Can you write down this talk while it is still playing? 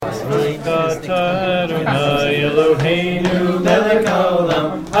Baruch Adonai Eloheinu melech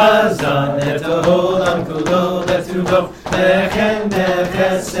haolam hazan et haolam kulo letuvo lechem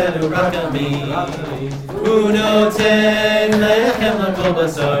bechesed u'rachamim unoten lechem lakol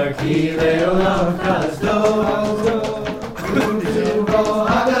basar ki leolam chasdo u'tuvo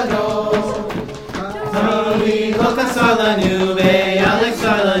hagadol Tami lo kasar lanu ve'alech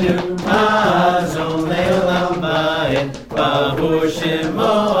sar lanu hazon leolam ba'ed Bavur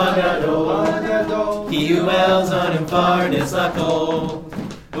Shemo Agadol Ki Uel Zanim Farnes Lakol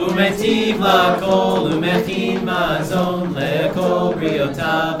Umetiv Lakol Umechin Mazon Lekol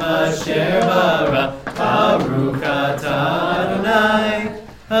Briotav Asher Bara Baruch Atah Adonai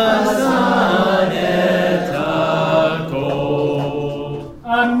Hazan et Hakol.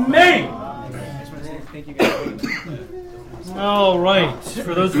 Amen. Thank you guys. All right.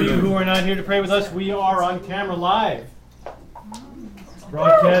 For those of you who are not here to pray with us, we are on camera live.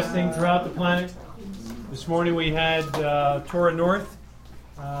 Broadcasting throughout the planet. This morning we had Torah North.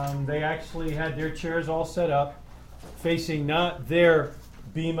 They actually had their chairs all set up, facing not their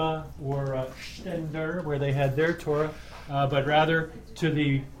bima or stender, where they had their Torah, but rather to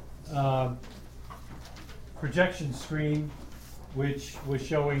the projection screen, which was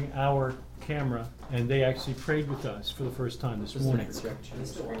showing our camera, and they actually prayed with us for the first time this morning. It's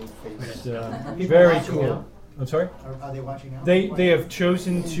very cool. I'm sorry? Are they watching now? They have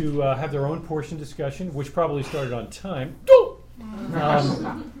chosen to have their own portion discussion, which probably started on time.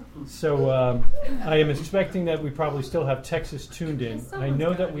 So I am expecting that we probably still have Texas tuned in. I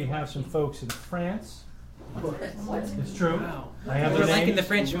know that we have some folks in France. It's true. I have We're the liking names. the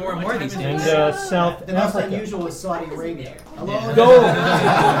French more and more these And days. South The most Africa. unusual is Saudi Arabia. Hello? Go!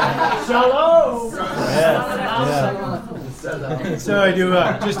 Shalom! Yeah. So I do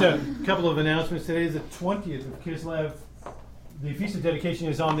just a couple of announcements. Today is the 20th of Kislev. The Feast of Dedication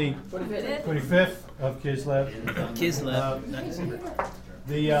is on the 25th of Kislev. Kislev, not December.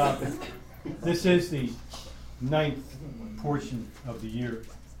 This is the 9th portion of the year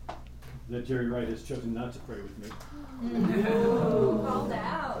that Jerry Wright has chosen not to pray with me. Called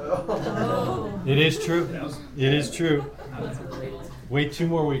out. It is true. It is true. Wait 2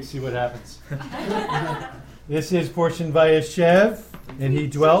 more weeks, see what happens. This is portion Vayeshev, and he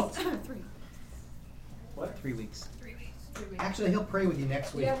dwelt. 3 weeks. Actually, he'll pray with you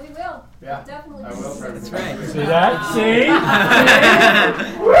next week. Yeah, we will. Yeah, Definitely. I will pray with That's right. See that? See?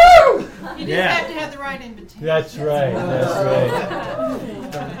 Woo! You just Yeah. have to have the right invitation. That's right. That's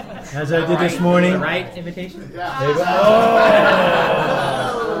right. As I did this morning. The right invitation? Oh!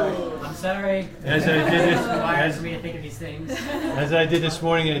 I'm sorry. As I did this. Requires me to think of these things. As I did this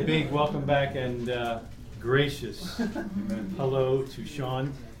morning, a big welcome back and gracious hello to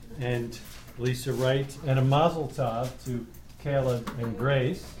Sean and Lisa Wright, and a mazel tov to Kayla and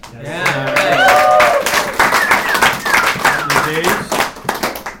Grace.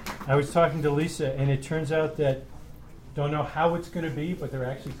 I was talking to Lisa, and it turns out that, don't know how it's going to be, but there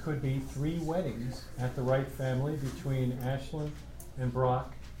actually could be 3 weddings at the Wright family between Ashlyn and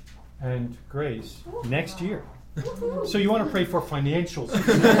Brock and Grace next year. So you want to pray for financial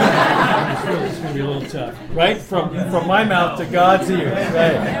success. It's going to be a little tough, right? From my mouth to God's ears.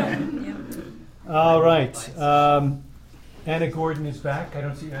 Right. All right. Anna Gordon is back. I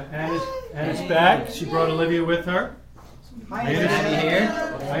don't see Anna's back. She brought Olivia with her. Hi, I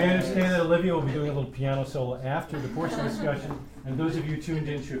Anna. understand that Olivia will be doing a little piano solo after the portion discussion, and those of you tuned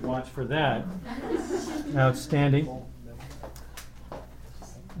in should watch for that. Outstanding.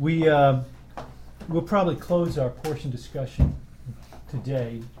 We'll probably close our portion discussion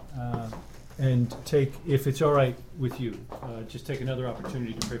today and take, if it's all right with you, just take another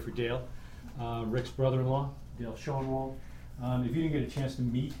opportunity to pray for Dale, Rick's brother-in-law, Dale Schoenwald. If you didn't get a chance to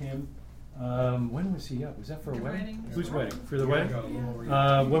meet him, when was he up? Was that for a wedding? Whose wedding? For the wedding?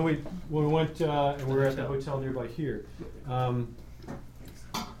 When we went and we were at the hotel nearby here,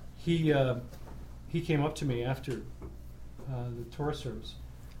 he came up to me after the Torah service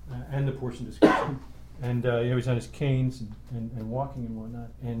and the portion discussion, and he was on his canes and walking and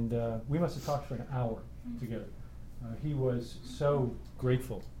whatnot, and we must have talked for an hour together. He was so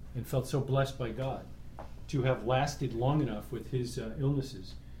grateful and felt so blessed by God to have lasted long enough with his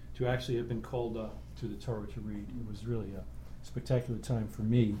illnesses to actually have been called to the Torah to read. It was really a spectacular time for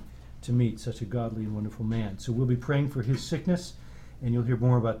me to meet such a godly and wonderful man. So we'll be praying for his sickness, and you'll hear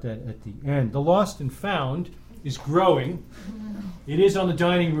more about that at the end. The Lost and Found is growing. It is on the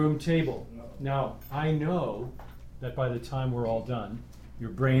dining room table. Now, I know that by the time we're all done, your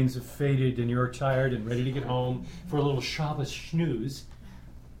brains have faded and you're tired and ready to get home for a little Shabbos snooze.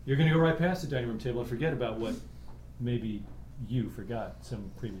 You're going to go right past the dining room table and forget about what maybe you forgot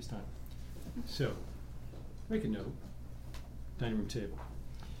some previous time. So, make a note. Dining room table.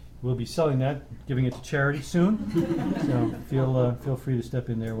 We'll be selling that, giving it to charity soon. So feel free to step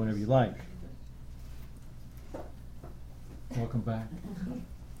in there whenever you like. Welcome back.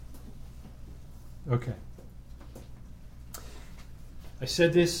 Okay. I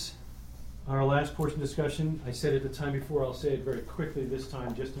said this on our last portion discussion. I said it the time before. I'll say it very quickly this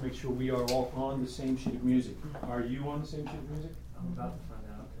time just to make sure we are all on the same sheet of music. Are you on the same sheet of music? I'm about to find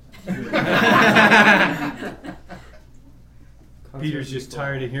out. Peter's just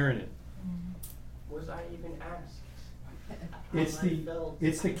tired of hearing it. Was I even asked?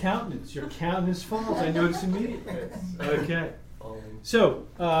 It's the countenance. Your countenance falls. I notice immediately. Okay. So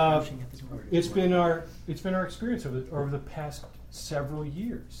it's been our experience over the past several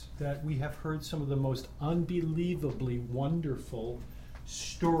years that we have heard some of the most unbelievably wonderful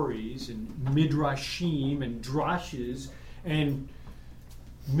stories and midrashim and drashes and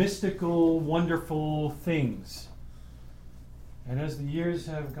mystical, wonderful things. And as the years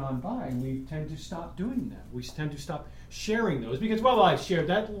have gone by, we tend to stop doing that. We tend to stop sharing those because, well, I shared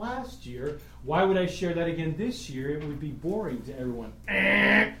that last year. Why would I share that again this year? It would be boring to everyone.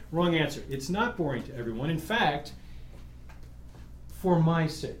 Wrong answer. It's not boring to everyone. In fact, for my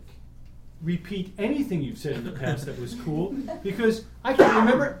sake, repeat anything you've said in the past that was cool because I can't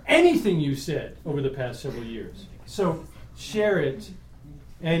remember anything you said over the past several years. So share it.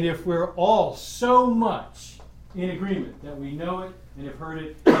 And if we're all so much in agreement that we know it and have heard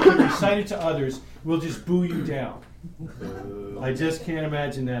it and can recite it to others, we'll just boo you down. I just can't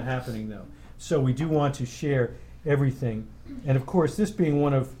imagine that happening, though. So we do want to share everything. And, of course, this being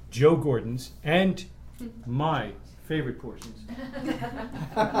one of Joe Gordon's and my favorite portions.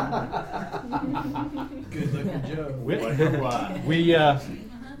 Good looking Joe.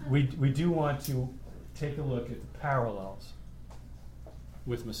 We do want to take a look at the parallels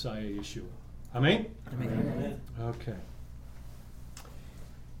with Messiah Yeshua. Amen? Amen. Okay.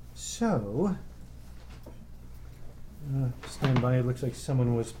 So, stand by. It looks like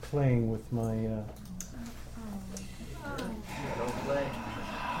someone was playing with my... Don't play.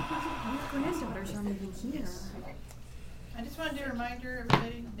 Granddaughters aren't even here. I just wanted to remind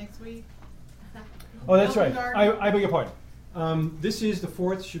everybody next week. Oh, that's right. Elton I beg your pardon. This is the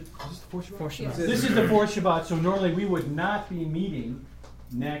fourth Shabbat. Fourth Shabbat. This is the fourth Shabbat, so normally we would not be meeting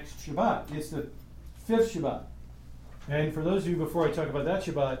next Shabbat. It's the fifth Shabbat. And for those of you, before I talk about that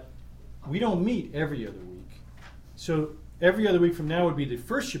Shabbat, we don't meet every other week. So every other week from now would be the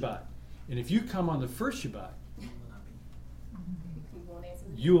first Shabbat. And if you come on the first Shabbat,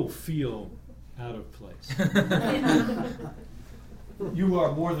 you'll feel out of place. You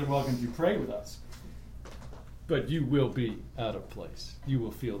are more than welcome to pray with us. But you will be out of place. You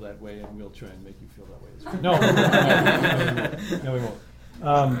will feel that way, and we'll try and make you feel that way as well. No, we won't.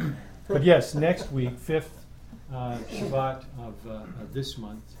 But yes, next week, fifth Shabbat of this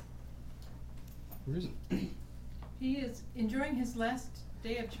month. Where is it? He is enjoying his last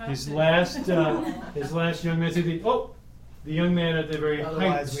day of childhood. His last young man. The young man at the very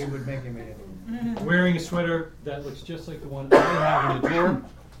Otherwise, height, we would make him in. wearing a sweater that looks just like the one I have in the drawer.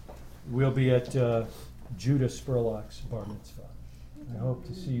 We'll be at Judah Spurlock's bar mitzvah. I hope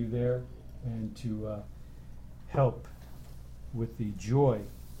to see you there and to help with the joy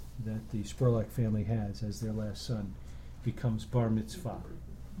that the Spurlock family has as their last son becomes bar mitzvah.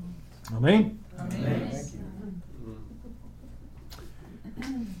 Amen? Amen. Thank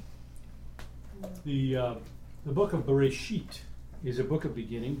you. The book of Bereshit is a book of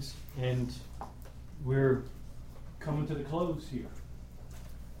beginnings, and we're coming to the close here.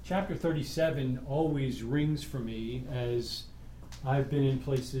 Chapter 37 always rings for me as I've been in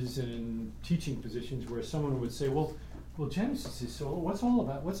places and in teaching positions where someone would say, well, Genesis is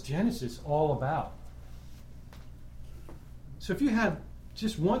what's Genesis all about? So if you had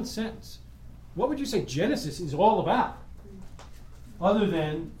just one sentence, what would you say Genesis is all about? Other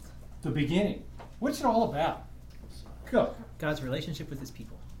than the beginning. What's it all about? Go. God's relationship with his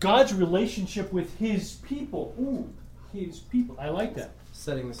people. God's relationship with his people. Ooh, his people. I like that.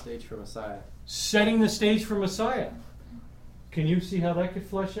 Setting the stage for Messiah. Setting the stage for Messiah. Can you see how that could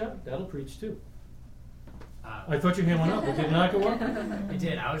flesh out? That'll preach too. I thought your hand went up, but did it not go up? It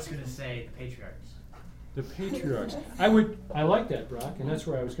did. I was going to say the patriarchs. The patriarchs. I like that, Brock, and that's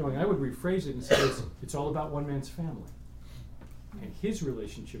where I was going. I would rephrase it and say it's all about one man's family and his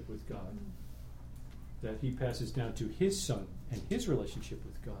relationship with God that he passes down to his son and his relationship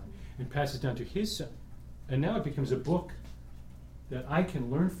with God and passes down to his son. And now it becomes a book that I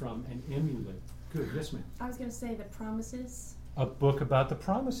can learn from and emulate. Good, yes, ma'am. I was going to say the promises a book about the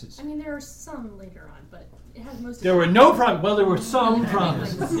promises. I mean, there are some later on, but it has most of There were no promises. Well, there were some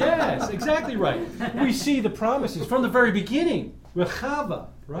promises. Yes, exactly right. We see the promises from the very beginning with Chava,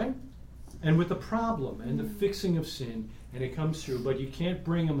 right? And with the problem and the fixing of sin, and it comes through. But you can't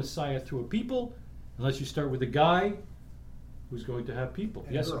bring a Messiah through a people unless you start with a guy who's going to have people.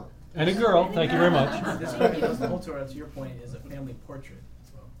 And a Yes, girl. sir. And a girl. Thank you very much. This book, the whole Torah, to your point, is a family portrait.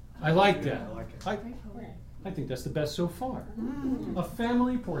 So. I like Yeah, that. I like it. I think that's the best so far. A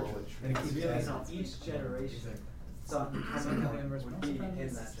family portrait. And it keeps Revealing how each generation thought coming would be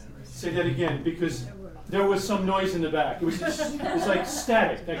in that generation. Say that again, because there was some noise in the back. It was like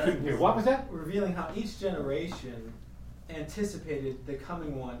static. I couldn't hear. What was that? Revealing how each generation anticipated the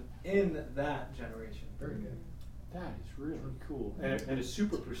coming one in that generation. Very good. That is really cool. And a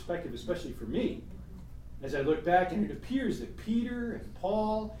super perspective, especially for me, as I look back, and it appears that Peter and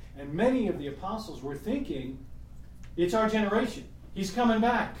Paul and many of the apostles were thinking, it's our generation. He's coming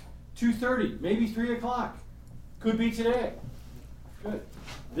back. 2:30, maybe 3 o'clock. Could be today. Good.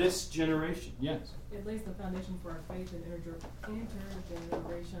 This generation, yes. It lays the foundation for our faith and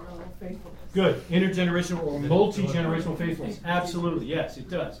intergenerational faithfulness. Good. Intergenerational or multi-generational faithfulness. Absolutely, yes, it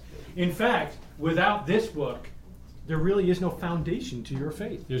does. In fact, without this book, there really is no foundation to your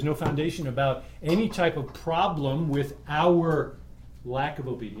faith. There's no foundation about any type of problem with our lack of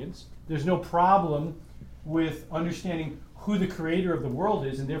obedience. There's no problem with understanding who the creator of the world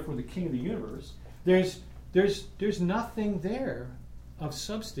is and therefore the king of the universe. There's nothing there of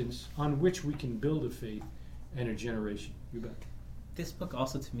substance on which we can build a faith and a generation. You bet. This book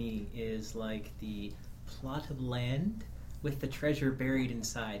also to me is like the plot of land with the treasure buried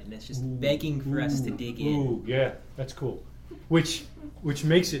inside, and it's just begging for us to dig in. Ooh, yeah, that's cool. Which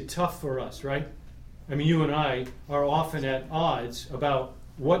makes it tough for us, right? I mean, you and I are often at odds about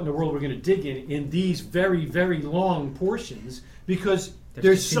what in the world we're going to dig in these very, very long portions because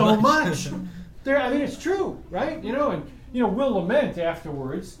there's too so much. much. I mean, it's true, right? We'll lament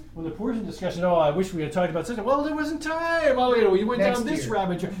afterwards when the portion discussion, I wish we had talked about something. Well, there wasn't time. We went Next down this year.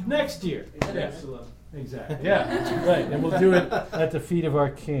 rabbit trail. Next year. It's Yeah. excellent. Exactly. Yeah. Right. And we'll do it at the feet of our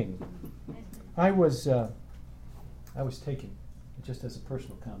King. I was taken, just as a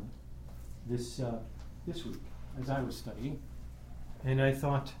personal comment, this week as I was studying, and I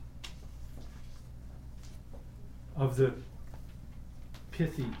thought of the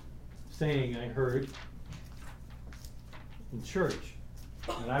pithy saying I heard in church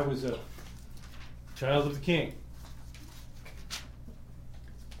that I was a child of the King.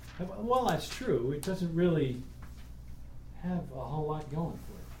 Well, that's true. It doesn't really have a whole lot going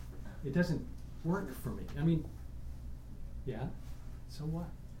for it. It doesn't work for me. I mean, yeah, so what?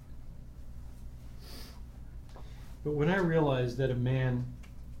 But when I realized that a man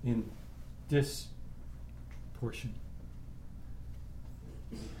in this portion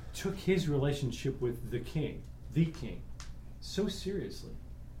took his relationship with the king, so seriously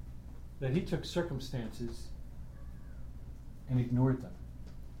that he took circumstances and ignored them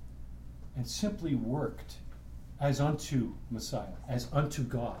and simply worked as unto Messiah, as unto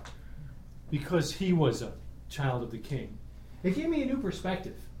God, because he was a child of the king. It gave me a new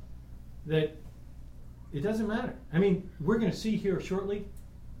perspective that it doesn't matter. I mean, we're going to see here shortly,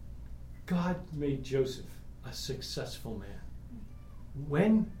 God made Joseph a successful man.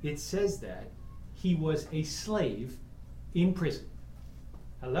 When it says that, he was a slave in prison.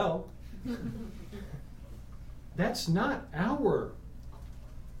 Hello? That's not our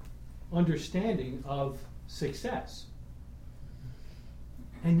understanding of success.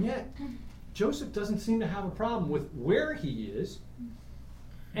 And yet, Joseph doesn't seem to have a problem with where he is,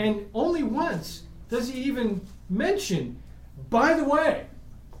 and only once does he even mention, by the way,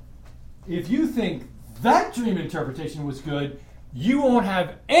 if you think that dream interpretation was good, you won't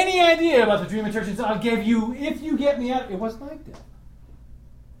have any idea about the dream interpretation I'll give you if you get me out. It wasn't like that.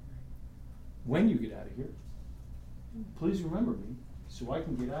 When you get out of here, please remember me so I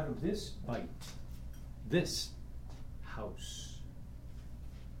can get out of this bite, this house.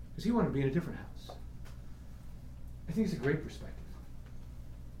 Because he wanted to be in a different house. I think it's a great perspective.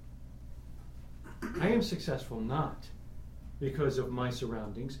 I am successful not because of my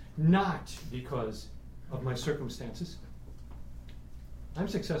surroundings, not because of my circumstances. I'm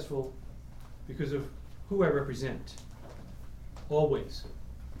successful because of who I represent. Always.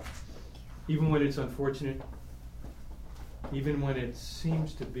 Even when it's unfortunate, even when it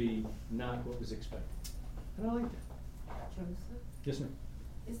seems to be not what was expected. And I like that. Joseph, Yes, ma'am.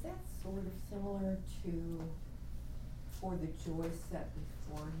 is that sort of similar to for the joy set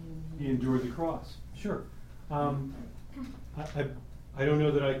before him? He endured the cross. Sure. I don't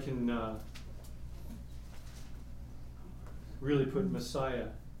know that I can really put Messiah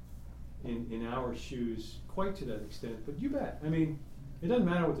in our shoes quite to that extent, but you bet. I mean, it doesn't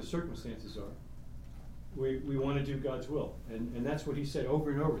matter what the circumstances are. We want to do God's will, and that's what he said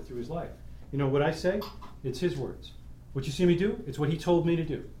over and over through his life. You know what I say? It's his words. What you see me do, it's what he told me to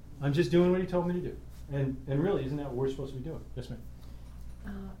do. I'm just doing what he told me to do. And really, isn't that what we're supposed to be doing? Yes, ma'am.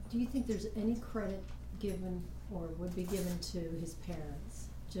 Do you think there's any credit given or would be given to his parents,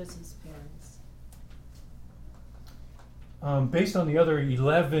 Joseph's parents? Based on the other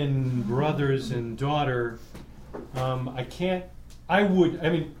 11 brothers and daughter, I can't. I would. I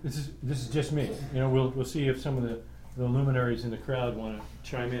mean, this is just me. You know, we'll see if some of the luminaries in the crowd want to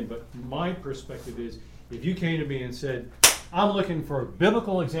chime in. But my perspective is, if you came to me and said, "I'm looking for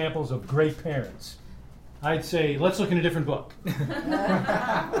biblical examples of great parents," I'd say, let's look in a different book.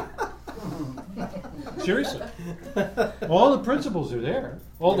 Seriously. All the principles are there.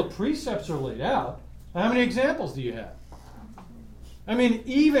 All the precepts are laid out. How many examples do you have? I mean,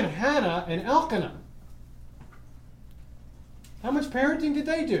 even Hannah and Elkanah. How much parenting did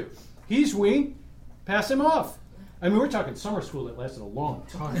they do? He's weaned, pass him off. I mean, we're talking summer school that lasted a long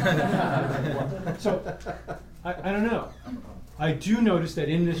time. So, I don't know. I do notice that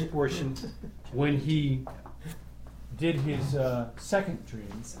in this portion, when he did his second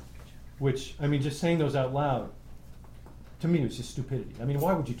dream, which, I mean, just saying those out loud, to me, it was just stupidity. I mean,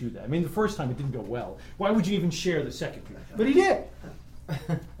 why would you do that? I mean, the first time it didn't go well. Why would you even share the second dream? But he did.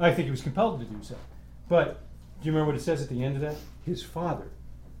 I think he was compelled to do so. But do you remember what it says at the end of that? His father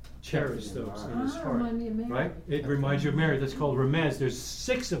cherished those in his heart. Remind me of Mary. Right? It reminds you of Mary. That's called Remez. There's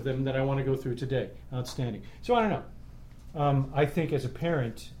 6 of them that I want to go through today. Outstanding. So I don't know. I think as a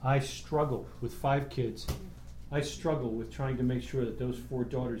parent, I struggle with 5 kids. I struggle with trying to make sure that those 4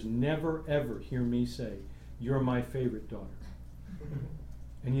 daughters never, ever hear me say, "You're my favorite daughter."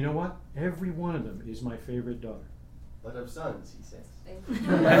 And you know what? Every one of them is my favorite daughter. But of sons, he says.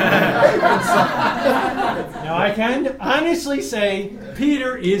 Now I can honestly say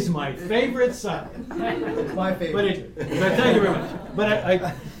Peter is my favorite son. My favorite. But thank you very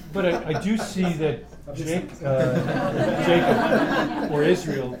much. But I do see that Jacob or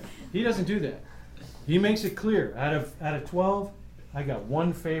Israel, he doesn't do that. He makes it clear. Out of 12, I got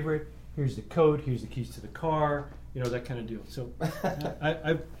one favorite. Here's the coat. Here's the keys to the car. You know, that kind of deal. So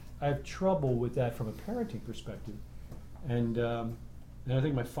I have trouble with that from a parenting perspective, and I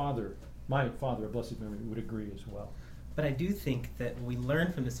think my father, of blessed memory, would agree as well. But I do think that what we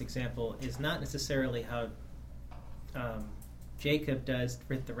learn from this example is not necessarily how Jacob does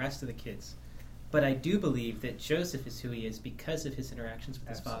with the rest of the kids. But I do believe that Joseph is who he is because of his interactions with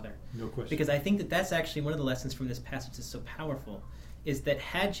his father. No question. Because I think that that's actually one of the lessons from this passage that's so powerful, is that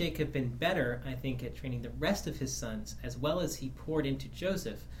had Jacob been better, I think, at training the rest of his sons, as well as he poured into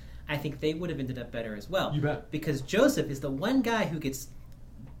Joseph, I think they would have ended up better as well. You bet. Because Joseph is the one guy who gets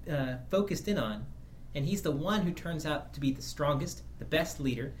focused in on, and he's the one who turns out to be the strongest, the best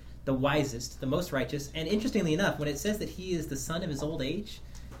leader, the wisest, the most righteous. And interestingly enough, when it says that he is the son of his old age,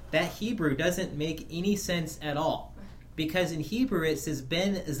 that Hebrew doesn't make any sense at all. Because in Hebrew it says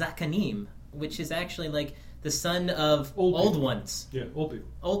Ben Zakanim, which is actually like the son of old ones. Yeah, old people.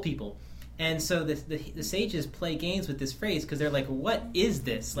 Old people. And so the sages play games with this phrase because they're like, what is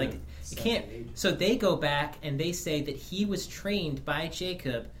this? Like, you can't. So they go back and they say that he was trained by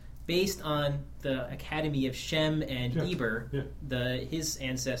Jacob based on the academy of Shem and Eber, his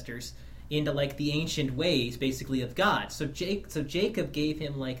ancestors, into like the ancient ways, basically, of God. So Jacob gave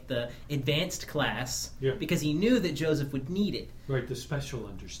him like the advanced class because he knew that Joseph would need it. Right, the special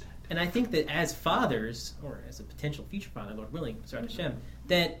understanding. And I think that as fathers, or as a potential future father, Lord willing, Zrat Hashem,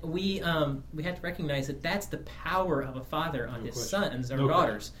 that we have to recognize that that's the power of a father on his sons or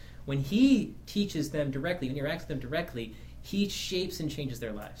daughters. When he teaches them directly, when he interacts with them directly, he shapes and changes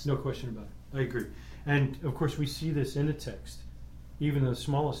their lives. No question about it. I agree. And, of course, we see this in the text, even in the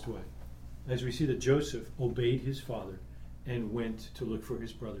smallest way, as we see that Joseph obeyed his father and went to look for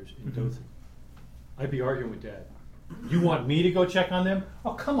his brothers in Dothan. I'd be arguing with Dad. You want me to go check on them?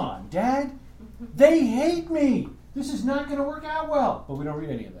 Oh, come on, Dad. They hate me. This is not going to work out well. But we don't read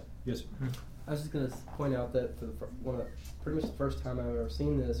any of that. Yes, sir. I was just going to point out that for pretty much the first time I've ever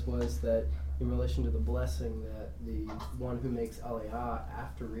seen this was that in relation to the blessing that the one who makes Aliyah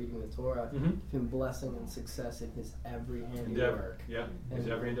after reading the Torah, him blessing and success in his every handiwork. Yeah, his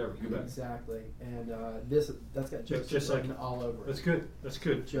every endeavor. You bet. Exactly. And that's got Joseph just written all over it. That's good. That's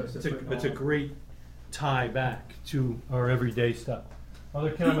good. Joseph it's a great tie back to our everyday stuff.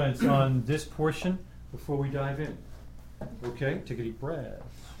 Other comments on this portion before we dive in? Okay, take a deep breath.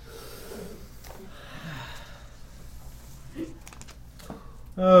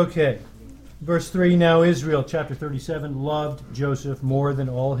 Okay. Verse 3, now Israel, chapter 37, loved Joseph more than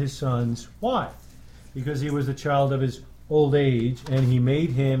all his sons. Why? Because he was the child of his old age, and he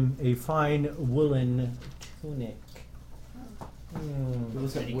made him a fine woolen tunic.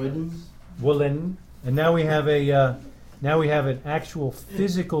 Was it wooden? Woolen. And now we have an actual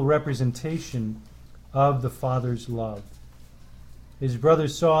physical representation of the father's love. His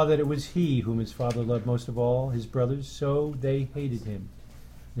brothers saw that it was he whom his father loved most of all his brothers, so they hated him.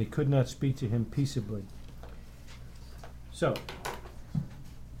 They could not speak to him peaceably. So,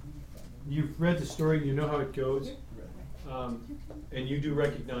 you've read the story, you know how it goes, and you do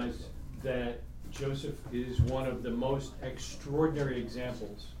recognize that Joseph is one of the most extraordinary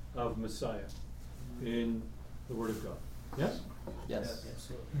examples of Messiah in the Word of God. Yes? Yes.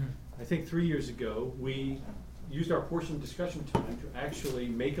 I think 3 years ago, we used our portion of discussion time to actually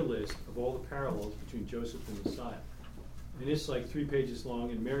make a list of all the parallels between Joseph and Messiah. And it's like 3 pages long,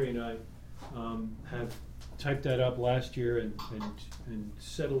 and Mary and I have typed that up last year and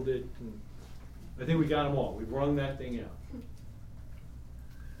settled it. And I think we got them all. We've wrung that thing out.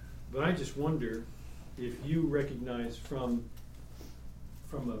 But I just wonder if you recognize from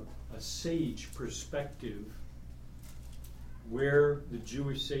a sage perspective where the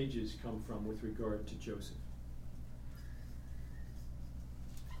Jewish sages come from with regard to Joseph.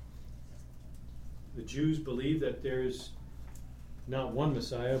 The Jews believe that there's not one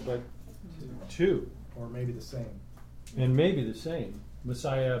Messiah, but two. Or maybe the same. And maybe the same.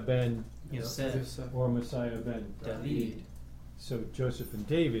 Messiah ben Yosef. or Messiah ben David. So Joseph and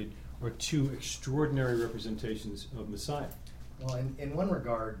David are two extraordinary representations of Messiah. Well, in one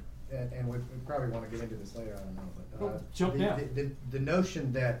regard, and we probably want to get into this later, I don't know, but Jump now. The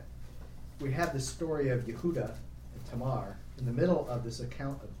notion that we have the story of Yehuda and Tamar in the middle of this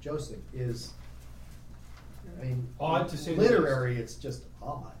account of Joseph is, I mean, odd to say the literary. It's just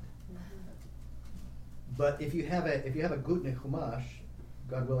odd. But if you have a Gutnick Chumash,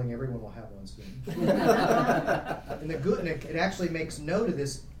 God willing, everyone will have one soon. In the Gutnick, it actually makes note of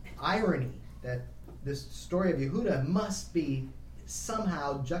this irony that this story of Yehuda must be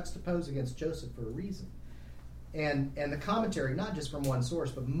somehow juxtaposed against Joseph for a reason. And the commentary, not just from one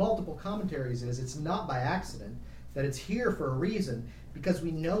source, but multiple commentaries, is it's not by accident, that it's here for a reason, because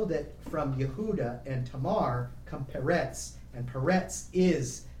we know that from Yehuda and Tamar come Peretz, and Peretz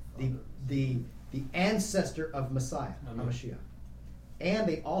is the ancestor of Messiah, HaMashiach. And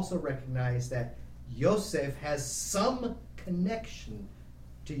they also recognize that Yosef has some connection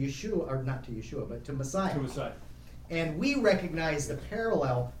to Yeshua, or not to Yeshua, but to Messiah. To Messiah. And we recognize the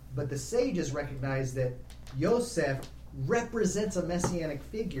parallel, but the sages recognize that Yosef represents a messianic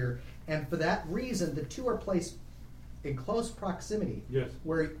figure, and for that reason, the two are placed in close proximity. Yes.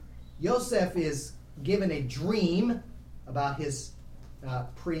 Where Yosef is given a dream about his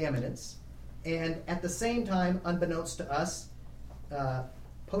preeminence, and at the same time, unbeknownst to us,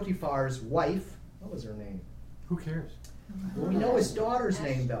 Potiphar's wife, what was her name? Who cares? We know his daughter's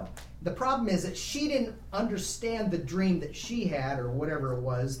name, though. The problem is that she didn't understand the dream that she had, or whatever it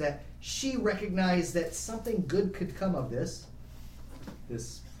was, that she recognized that something good could come of this.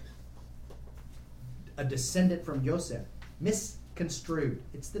 A descendant from Yosef. Misconstrued.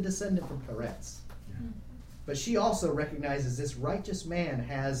 It's the descendant from Peretz. But she also recognizes this righteous man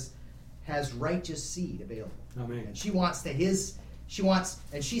has righteous seed available. Amen. And she wants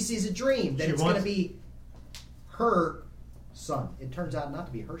and she sees a dream that it's going to be her son. It turns out not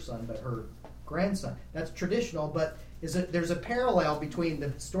to be her son, but her grandson. That's traditional, but there's a parallel between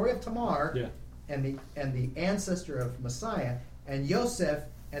the story of Tamar and the ancestor of Messiah and Yosef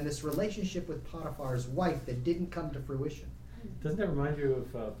and this relationship with Potiphar's wife that didn't come to fruition. Doesn't that remind you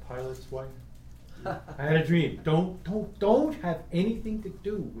of Pilate's wife? I had a dream. Don't have anything to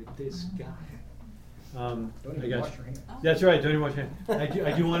do with this guy. Don't even wash your hands. That's right. Don't even wash your hands.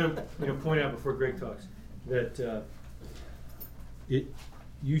 I do want to point out before Greg talks that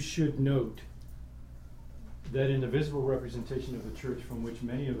you should note that in the visible representation of the church from which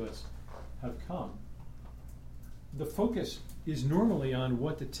many of us have come, the focus is normally on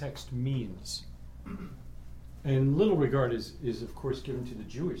what the text means. And little regard is of course given to the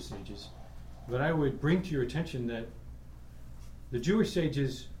Jewish sages, but I would bring to your attention that the Jewish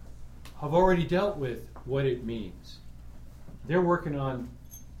sages have already dealt with what it means. They're working on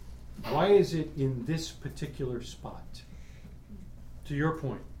why is it in this particular spot? To your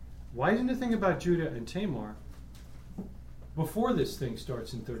point, why isn't the thing about Judah and Tamar before this thing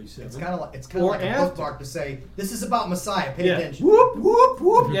starts in 37? It's kind of like a bookmark to say, this is about Messiah, pay attention. Whoop, whoop,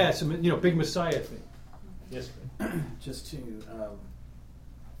 whoop. Yeah, some big Messiah thing. Yes. Just to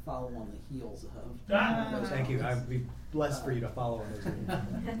follow on the heels of. Thank you. I'd be blessed for you to follow on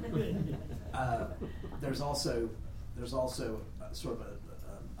those. There's also sort of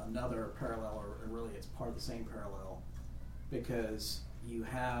another parallel, or really it's part of the same parallel, because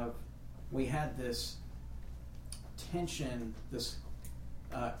we had this tension, this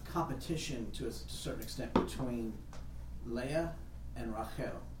competition to a certain extent between Leah and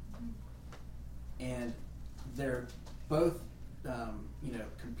Rachel, and they're both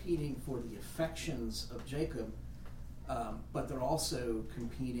competing for the affections of Jacob, but they're also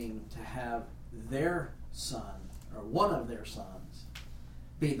competing to have their son, or one of their sons,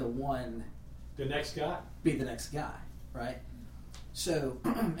 be the next guy, right? So,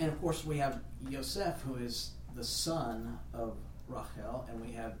 and of course we have Yosef, who is the son of Rachel, and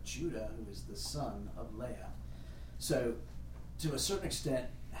we have Judah, who is the son of Leah. So, to a certain extent,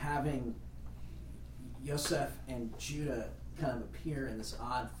 having Yosef and Judah kind of appear in this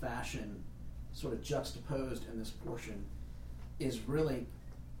odd fashion, sort of juxtaposed in this portion, is really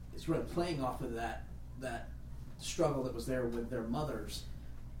playing off of that struggle that was there with their mothers.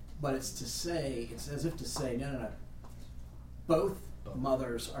 But it's as if to say, no. Both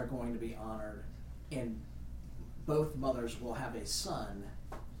mothers are going to be honored, and both mothers will have a son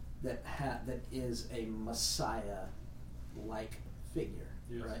that is a Messiah-like figure,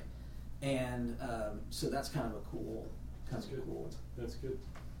 yes. Right? And so that's kind of a cool. That's good.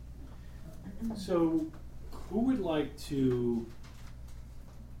 So, who would like to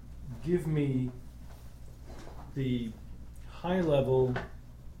give me the high-level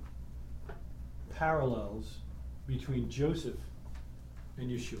parallels between Joseph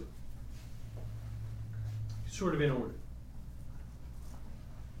and Yeshua? Sort of in order.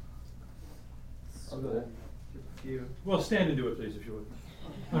 Well, stand and do it, please, if you would.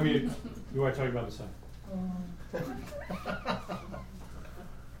 I mean, you are talking about the son.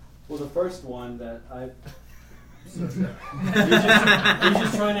 Well, the first one that You're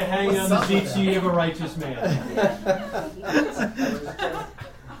just trying to hang on the seat so you have a righteous man.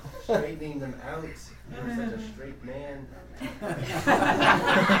 Straightening them out. You're such a straight man. They're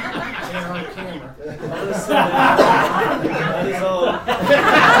on camera. That is all.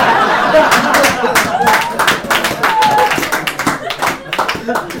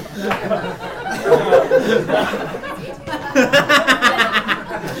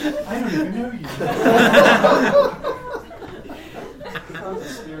 I don't even know you. On to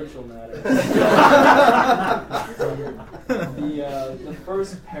spiritual matters. The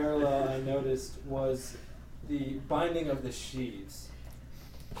first parallel I noticed was the binding of the sheaves.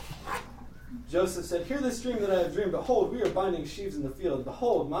 Joseph said, "Hear this dream that I have dreamed. Behold, we are binding sheaves in the field.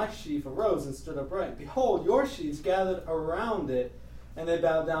 Behold, my sheaf arose and stood upright. Behold, your sheaves gathered around it, and they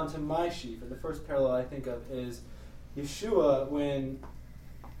bowed down to my sheaf." And the first parallel I think of is Yeshua, when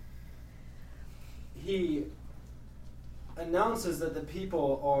he announces that the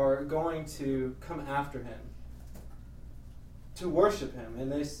people are going to come after him to worship him.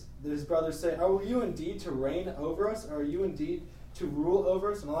 And his brothers say, "Are you indeed to reign over us? Are you indeed to rule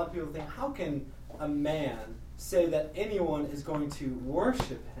over us?" And a lot of people think, how can a man say that anyone is going to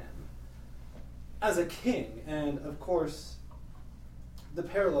worship him as a king? And of course, the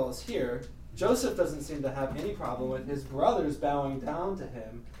parallel is here. Joseph doesn't seem to have any problem with his brothers bowing down to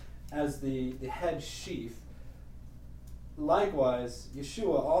him as the head sheaf. Likewise,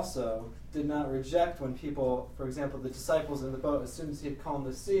 Yeshua also did not reject when people, for example, the disciples in the boat, as soon as he had calmed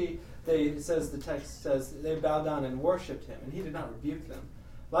the sea, the text says, they bowed down and worshipped him, and he did not rebuke them.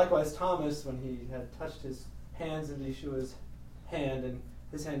 Likewise, Thomas, when he had touched his hands into Yeshua's hand and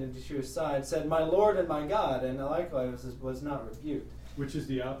his hand into Yeshua's side, said, "My Lord and my God," and likewise was not rebuked. Which is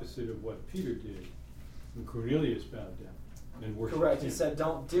the opposite of what Peter did when Cornelius bowed down and worshipped Correct. him. He said,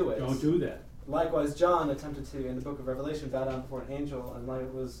 "Don't do it." Don't do that. Likewise, John attempted to, in the book of Revelation, bow down before an angel, and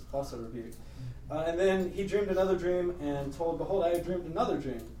was also rebuked. And then he dreamed another dream and told, "Behold, I have dreamed another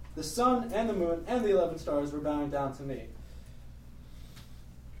dream. The sun and the moon and the 11 stars were bowing down to me."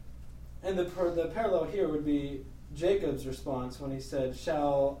 And the parallel here would be Jacob's response when he said,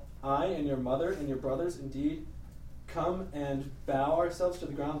 "Shall I and your mother and your brothers indeed come and bow ourselves to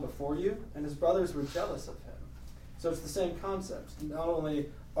the ground before you?" And his brothers were jealous of him. So it's the same concept. Not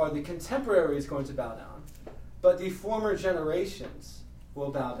only are the contemporaries going to bow down, but the former generations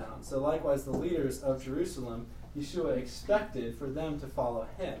will bow down. So likewise, the leaders of Jerusalem, Yeshua expected for them to follow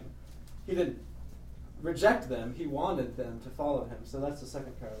him. He didn't reject them, he wanted them to follow him. So that's the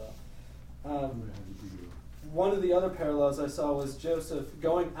second parallel. One of the other parallels I saw was Joseph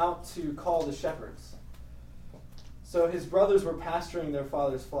going out to call the shepherds. So his brothers were pasturing their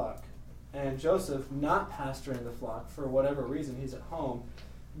father's flock, and Joseph not pasturing the flock for whatever reason, he's at home,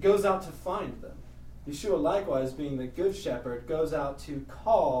 goes out to find them. Yeshua, likewise, being the good shepherd, goes out to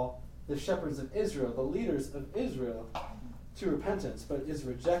call the shepherds of Israel, the leaders of Israel, to repentance, but is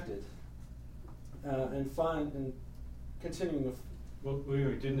rejected. And continuing with... Well,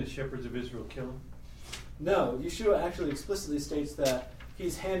 wait, didn't the shepherds of Israel kill him? No, Yeshua actually explicitly states that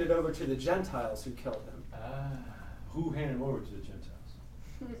he's handed over to the Gentiles who killed him. Who handed him over to the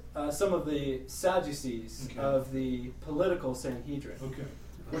Gentiles? Some of the Sadducees of the political Sanhedrin. Okay.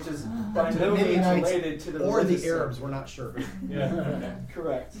 Which is by no means related to the or the religious Arabs. We're not sure. Yeah.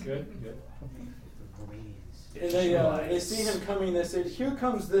 Correct. Good. And they see him coming. They say, "Here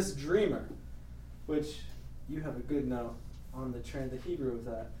comes this dreamer," which you have a good note on the Hebrew of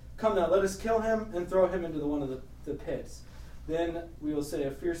that. "Come now, let us kill him and throw him into one of the pits. Then we will say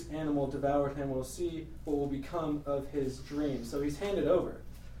a fierce animal devoured him. We'll see what will become of his dream." So he's handed over.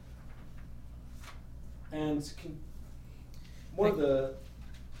 And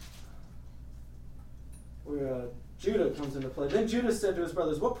where Judah comes into play. Then Judah said to his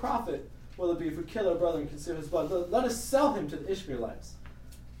brothers, "What profit will it be if we kill our brother and consume his blood? Let us sell him to the Ishmaelites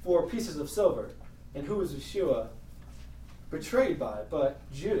for pieces of silver." And who was Yeshua betrayed by? But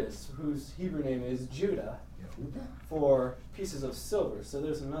Judas, whose Hebrew name is Judah, for pieces of silver. So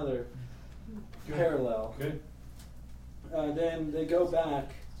there's another parallel. Good. Then they go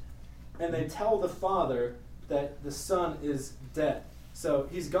back and they tell the father that the son is dead. So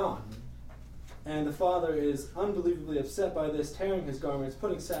he's gone. And the father is unbelievably upset by this, tearing his garments,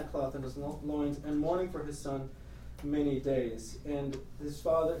 putting sackcloth in his loins, and mourning for his son many days. And his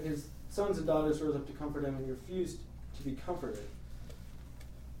sons and daughters rose up to comfort him, and he refused to be comforted.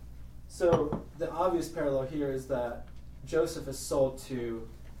 So the obvious parallel here is that Joseph is sold to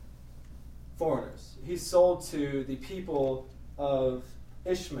foreigners. He's sold to the people of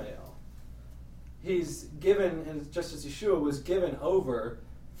Ishmael. He's given, and just as Yeshua was given over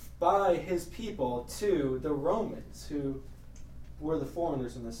by his people to the Romans, who were the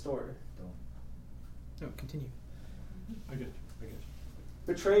foreigners in this story. No, continue. I get you.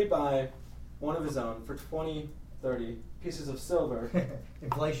 Betrayed by one of his own for 20, 30 pieces of silver.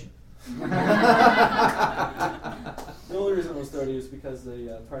 Inflation. The only reason it was 30 is because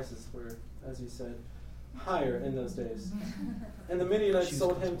the prices were, as you said, higher in those days. And the Midianites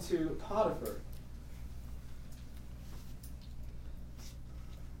sold him to Potiphar.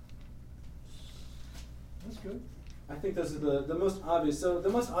 That's good. I think those are the most obvious. So the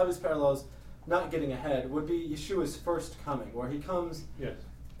most obvious parallels, not getting ahead, would be Yeshua's first coming, where he comes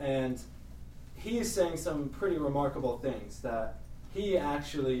and he is saying some pretty remarkable things, that he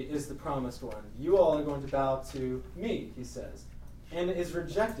actually is the promised one. You all are going to bow to me, he says, and is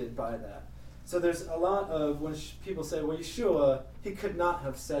rejected by that. So there's a lot of, when people say, well, Yeshua, he could not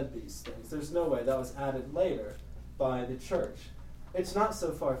have said these things. There's no way. That was added later by the church. It's not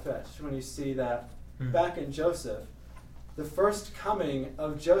so far-fetched when you see that back in Joseph, the first coming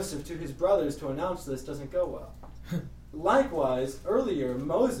of Joseph to his brothers to announce this doesn't go well. Likewise, earlier,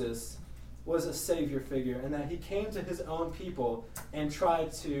 Moses was a savior figure, and that he came to his own people and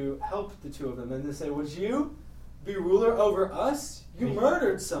tried to help the two of them. And they say, would you be ruler over us? You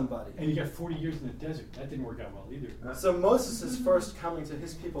murdered somebody. And you got 40 years in the desert. That didn't work out well either. So Moses' first coming to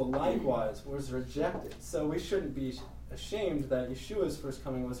his people likewise was rejected. So we shouldn't be ashamed that Yeshua's first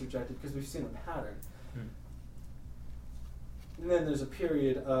coming was rejected, because we've seen a pattern. And then there's a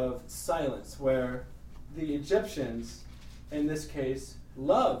period of silence where the Egyptians, in this case,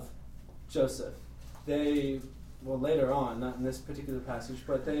 love Joseph. They, well, later on, not in this particular passage,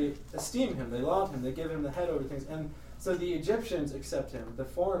 but they esteem him, they laud him, they give him the head over things. And so the Egyptians accept him, the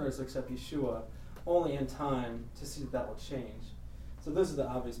foreigners accept Yeshua, only in time to see that will change. So those are the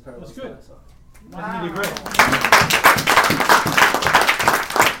obvious parallels. That's good. That I saw. Wow. I think you did great.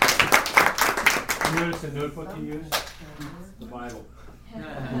 You notice the notebook you used? The Bible. You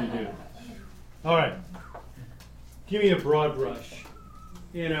do. All right. Give me a broad brush.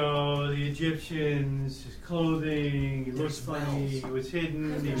 You know, the Egyptians, his clothing, he looks funny, he was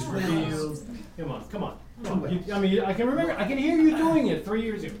hidden, he was revealed. Come on. I can remember, I can hear you doing it 3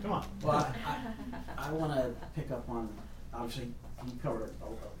 years ago. Come on. Well, I want to pick up on, obviously, you covered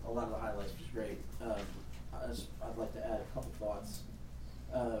a lot of the highlights, which is great. I'd like to add a couple thoughts.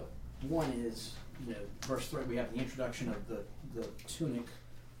 One is, verse 3, we have the introduction of the tunic,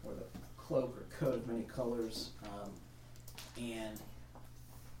 or the cloak or coat of many colors, and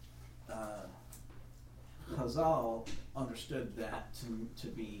Chazal understood that to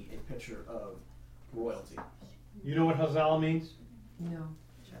be a picture of royalty. You know what Hazal means? No.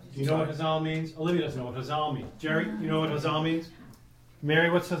 Do you know what Hazal means? Olivia doesn't know what Hazal means. Jerry, you know what Hazal means? Mary,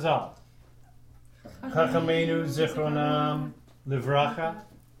 what's Hazal? Chachamenu Zichronam Livracha.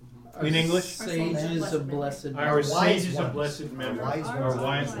 In English? Sages of blessed Our memory. sages of blessed memory. Wise Our ones.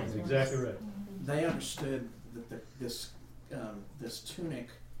 wise ones, exactly right. They understood that this tunic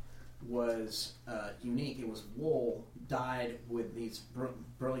was unique. It was wool dyed with these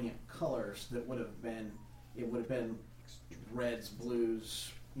brilliant colors that would have been reds,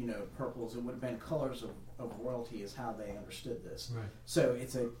 blues, purples. It would have been colors of royalty is how they understood this. Right. So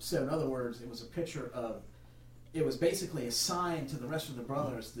in other words, it was a picture of, it was basically a sign to the rest of the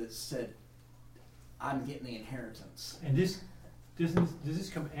brothers that said, I'm getting the inheritance. And does this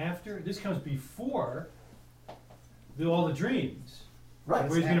come after? This comes before all the dreams. Right.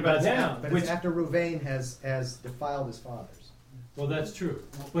 Where he's going to bow down. But it's after Ruvain has defiled his fathers. Well, that's true.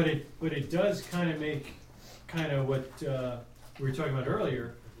 But it does kind of make what we were talking about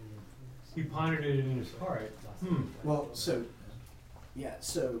earlier. He pondered it in his heart. Well, so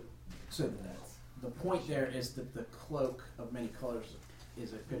the point there is that the cloak of many colors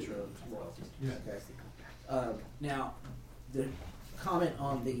is a picture of royalty. Yeah. Okay. Now, the comment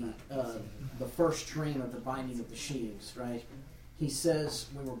on the first dream of the binding of the sheaves, right? He says,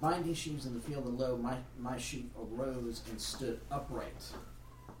 "We were binding sheaves in the field, and lo, my sheaf arose and stood upright."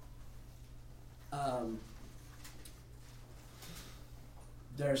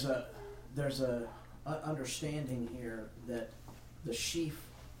 There's a understanding here that the sheaf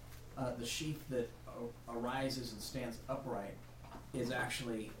that arises and stands upright is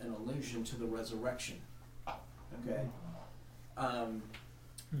actually an allusion to the resurrection. Okay,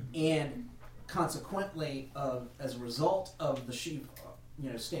 and consequently, as a result of the sheaf,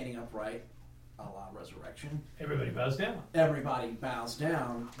 standing upright, a la resurrection, everybody bows down. Everybody bows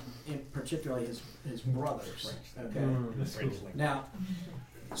down, particularly his brothers. Okay, That's cool. now,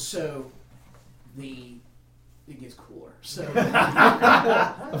 so it gets cooler. So,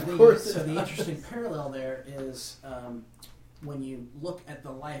 Of course. So the interesting parallel there is when you look at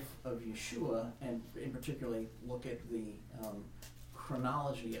the life of Yeshua, and in particularly look at the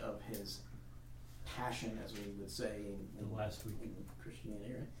chronology of his passion, as we would say in last week in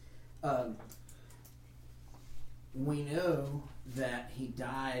Christianity, right? We know that he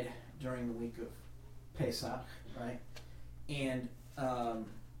died during the week of Pesach, right? And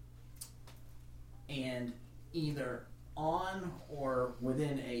either on or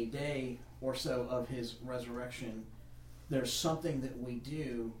within a day or so of his resurrection, there's something that we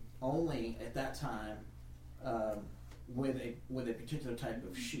do only at that time with a particular type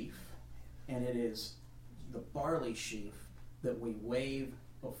of sheaf, and it is the barley sheaf that we wave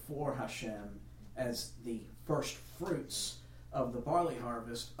before Hashem as the first fruits of the barley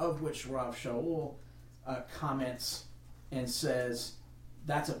harvest, of which Rav Shaul comments and says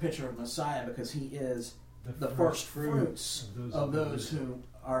that's a picture of Messiah because he is the first fruits of those who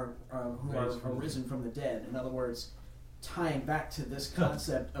are arisen from the dead. In other words, tying back to this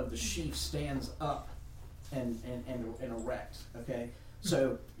concept of the sheaf stands up and erect. Okay,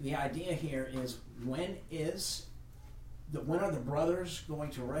 so the idea here is when are the brothers going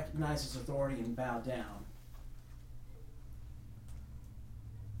to recognize his authority and bow down?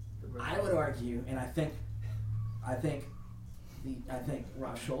 I would argue, and I think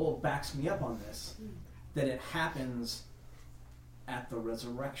Rav Shaul backs me up on this, that it happens at the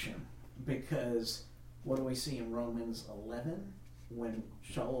resurrection, because what do we see in Romans 11 when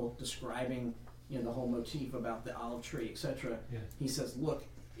Shaul describing the whole motif about the olive tree, etc. Yeah. He says, look,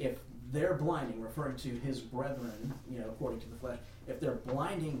 if their blinding, referring to his brethren, according to the flesh, if their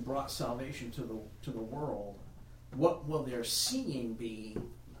blinding brought salvation to the world, what will their seeing be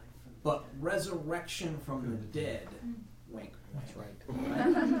but resurrection from the dead? Wink. That's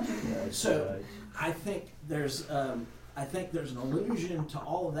right. So I think there's an allusion to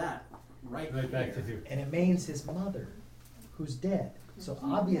all of that right back to here. here. And it means his mother, who's dead. So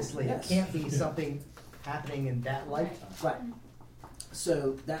obviously it can't be something happening in that lifetime. Right.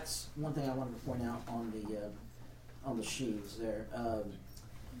 So that's one thing I wanted to point out on the sheaves there.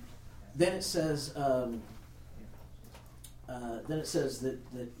 Then it says that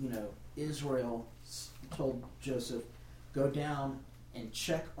Israel told Joseph, go down and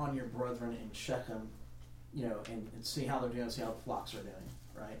check on your brethren in Shechem, and see how they're doing, see how the flocks are doing,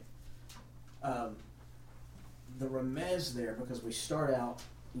 right? The remez there, because we start out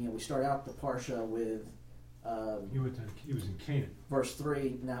the parsha with he was in Canaan. Verse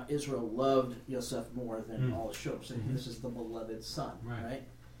 3, now Israel loved Yosef more than all his children. So this is the beloved son, right?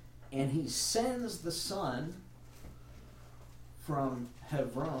 And he sends the son from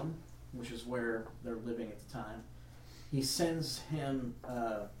Hebron, which is where they're living at the time. He sends him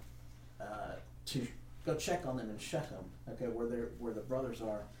to go check on them in Shechem, okay, where the brothers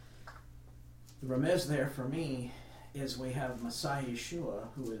are. The remez there for me is we have Messiah Yeshua,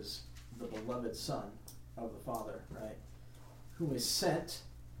 who is the beloved Son of the Father, right? Who is sent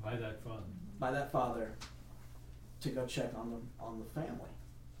By that father. to go check on the family.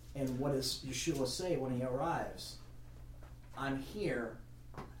 And what does Yeshua say when he arrives? I'm here.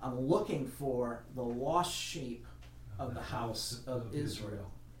 I'm looking for the lost sheep of the house of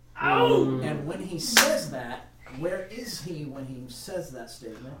Israel. And when he says that, where is he when he says that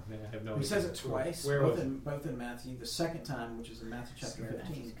statement? I have no He idea. says it twice, Where both was in Matthew. The second time, which is in Matthew chapter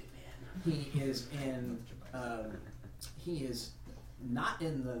 15, he is in. He is not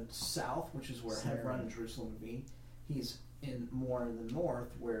in the south, which is where Hebron and Jerusalem would be. He's more in the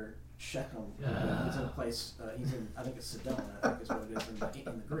north, where Shechem. He's in a place. He's in. I think it's Sidon. I think is what it is in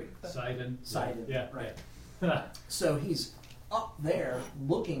the Greek. Sidon. Yeah. Right. So he's up there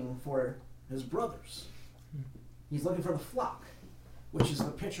looking for his brothers. He's looking for the flock, which is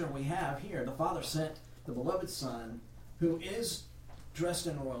the picture we have here. The Father sent the beloved Son, who is dressed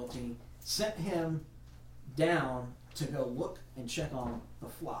in royalty, sent him down to go look and check on the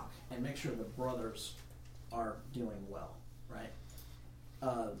flock and make sure the brothers are doing well, right?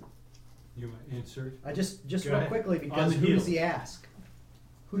 You want to insert? I just Go real ahead. quickly, On because the who does heel. he ask?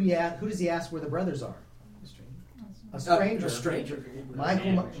 Who does he ask where the brothers are? A stranger. A stranger. My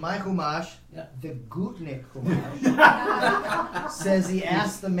Chumash, Yeah. the Gutnik Chumash, says he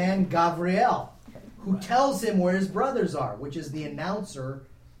asked the man Gabriel, who tells him where his brothers are, which is the announcer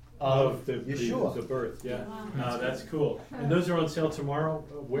of the Yeshua. the birth. Yeah. Wow. No, that's cool. And those are on sale tomorrow.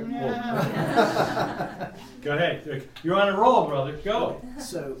 Go ahead. You're on a roll, brother. Go.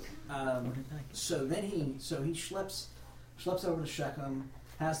 So then he schleps over to Shechem,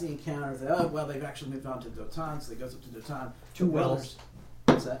 has the encounter. They've actually moved on to Dotan, so he goes up to Dotan. Two wells.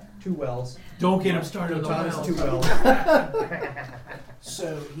 What's that? 2 wells. Don't get him started on the Dotan's wells. 2 wells.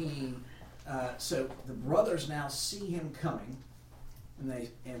 So so the brothers now see him coming,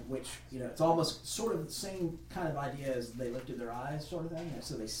 and which it's almost sort of the same kind of idea as they lifted their eyes, sort of thing.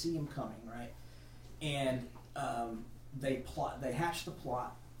 So they see him coming, right? And they hatch the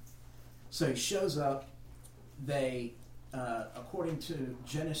plot. So he shows up. They, according to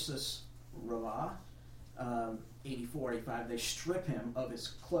Genesis Ravah 84, 85, they strip him of his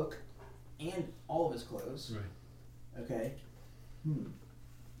cloak and all of his clothes. Right. Okay.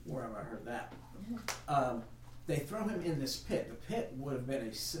 Where have I heard that? They throw him in this pit. The pit would have been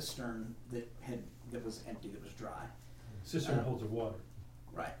a cistern that was empty, that was dry. Cistern holds of water.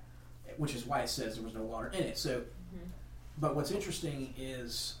 Right. Which is why it says there was no water in it. So, but what's interesting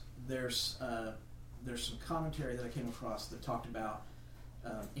is there's some commentary that I came across that talked about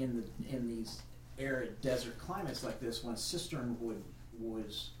in these arid desert climates like this, when a cistern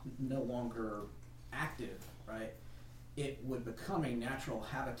was no longer active, right? It would become a natural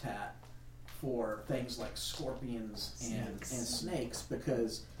habitat for things like scorpions and snakes,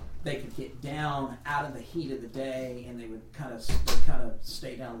 because they could get down out of the heat of the day, and they would kind of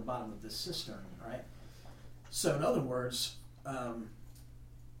stay down the bottom of this cistern, right? So in other words,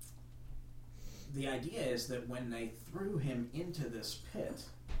 the idea is that when they threw him into this pit,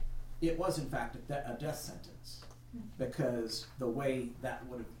 it was in fact a death sentence, because the way that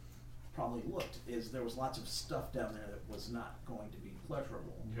would have probably looked is there was lots of stuff down there that was not going to be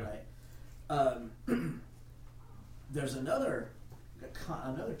pleasurable, right? There's another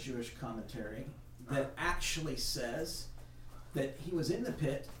Jewish commentary that actually says that he was in the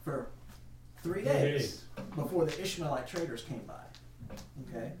pit for 3 days before the Ishmaelite traders came by.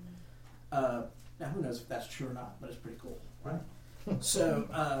 Okay, now who knows if that's true or not, but it's pretty cool, right? So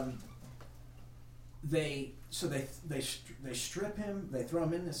they strip him, they throw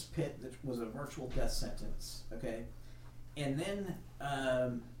him in this pit that was a virtual death sentence. Okay, and then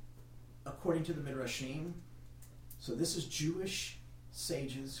according to the Midrashim, so this is Jewish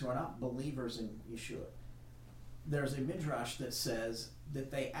sages who are not believers in Yeshua. There's a midrash that says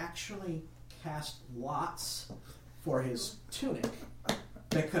that they actually cast lots for his tunic,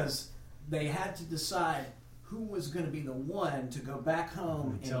 because they had to decide who was going to be the one to go back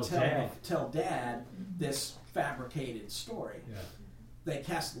home and tell dad this fabricated story. Yeah. They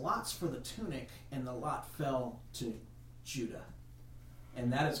cast lots for the tunic, and the lot fell to Judah.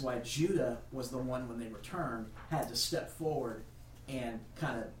 And that is why Judah was the one, when they returned, had to step forward and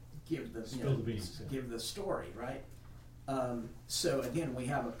kind of give give the story, right? So again, we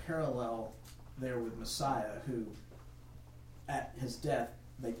have a parallel there with Messiah, who, at his death,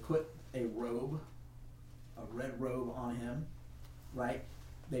 they put a red robe on him, right?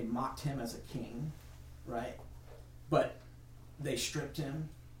 They mocked him as a king, right? But they stripped him,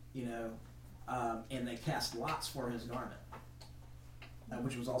 and they cast lots for his garment.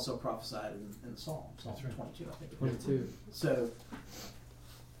 which was also prophesied in the Psalm That's right. 22, I think. 22.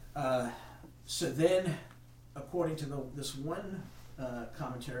 So then, according to this one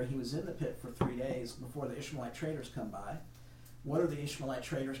commentary, he was in the pit for 3 days before the Ishmaelite traders come by. What are the Ishmaelite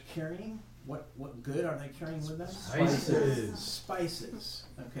traders carrying? What good are they carrying with them? Spices.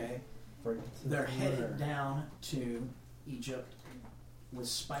 Okay. They're headed down to Egypt with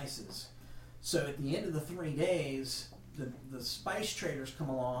spices. So at the end of the 3 days, the spice traders come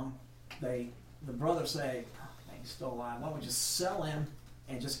along. The brothers say, oh, he's still alive. Why don't we just sell him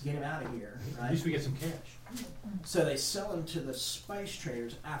and just get him out of here? Right? At least we get some cash. So they sell him to the spice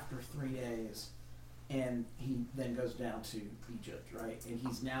traders after 3 days, and he then goes down to Egypt, right? And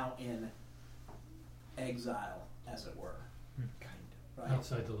he's now in exile, as it were. Right?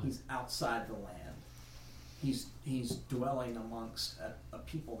 Outside the land. He's outside the land. He's dwelling amongst a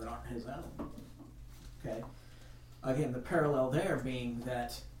people that aren't his own. Okay? Again, the parallel there being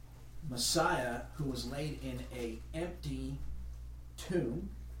that Messiah, who was laid in a empty tomb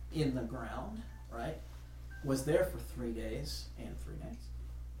in the ground, right, was there for 3 days and 3 nights.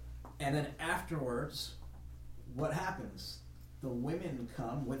 And then afterwards, what happens? The women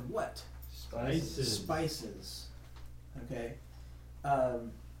come with what? Spices. Okay?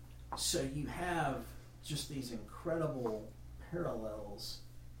 So you have just these incredible parallels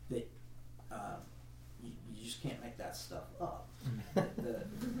that you just can't make that stuff up. It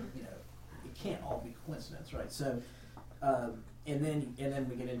can't all be coincidence, right? So, and then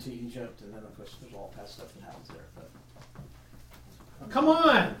we get into Egypt, and then of course there's all that stuff that happens there. But come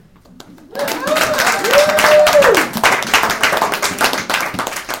on!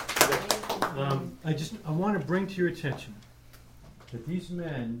 I want to bring to your attention that these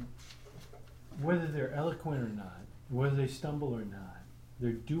men, whether they're eloquent or not, whether they stumble or not,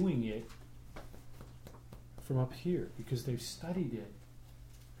 they're doing it from up here because they've studied it,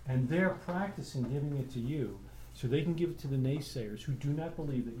 and they're practicing giving it to you so they can give it to the naysayers who do not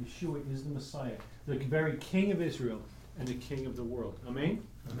believe that Yeshua is the Messiah, the very King of Israel and the King of the world. Amen?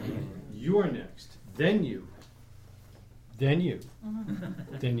 Amen. You're next, then you, then you,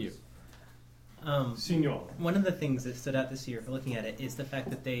 then you. Signor. One of the things that stood out this year for looking at it is the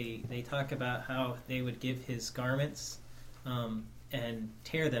fact that they talk about how they would give his garments and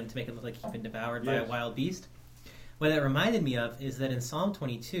tear them to make it look like he'd been devoured by a wild beast. What that reminded me of is that in Psalm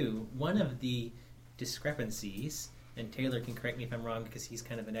 22, one of the discrepancies, and Taylor can correct me if I'm wrong because he's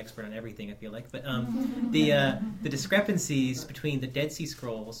kind of an expert on everything, I feel like, but the discrepancies between the Dead Sea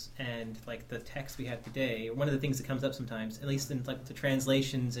Scrolls and like the text we have today, one of the things that comes up sometimes, at least in like the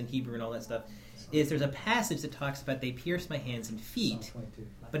translations in Hebrew and all that stuff, is there's a passage that talks about they pierced my hands and feet,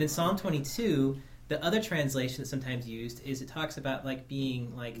 but in Psalm 22, the other translation that's sometimes used is it talks about like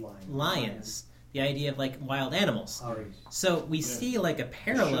being like lions. The idea of like wild animals. So we see like a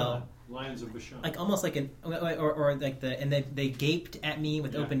parallel, Lions of Bashan, like almost like an or like they gaped at me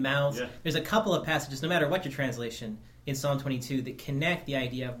with open mouths. Yeah. There's a couple of passages, no matter what your translation, in Psalm 22 that connect the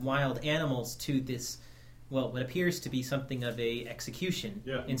idea of wild animals to this, well, what appears to be something of a execution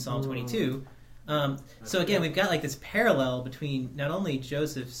in Psalm 22. So again, we've got like this parallel between not only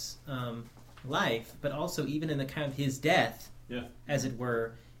Joseph's life, but also even in the kind of his death, as it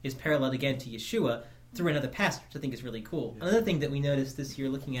were, is paralleled again to Yeshua through another passage, which I think is really cool. Yeah. Another thing that we noticed this year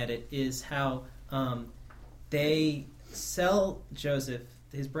looking at it is how they sell Joseph,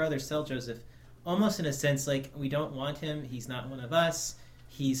 his brothers sell Joseph, almost in a sense like, we don't want him, he's not one of us,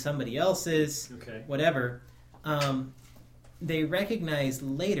 he's somebody else's, whatever. They recognize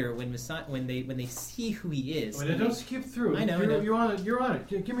later when they see who he is. Well, don't skip through. I know. You're on it.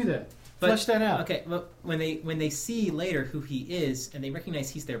 Give me that. Flesh that out. Okay, well, when they see later who he is and they recognize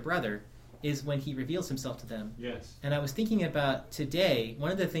he's their brother, is when he reveals himself to them. Yes. And I was thinking about today,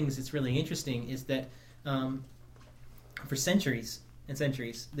 one of the things that's really interesting is that for centuries and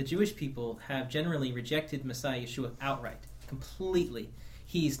centuries, the Jewish people have generally rejected Messiah Yeshua outright, completely.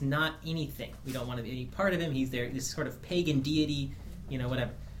 He's not anything. We don't want to be any part of him. He's this sort of pagan deity,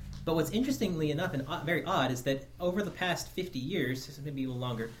 whatever. But what's interestingly enough and very odd is that over the past 50 years, maybe a little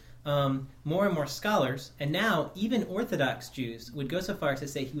longer, more and more scholars, and now even Orthodox Jews, would go so far as to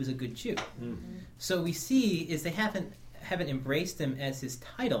say he was a good Jew. Mm-hmm. So we see is they haven't embraced him as his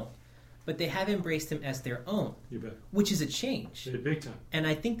title, but they have embraced him as their own, which is a change. Big time. And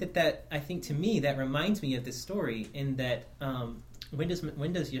I think that to me that reminds me of this story in that when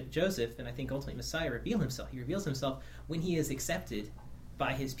does Joseph and I think ultimately Messiah reveal himself? He reveals himself when he is accepted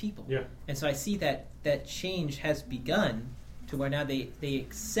by his people. Yeah. And so I see that change has begun to where now they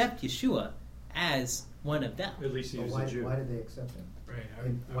accept Yeshua as one of them. At least he is a Jew. Why did they accept him? Right.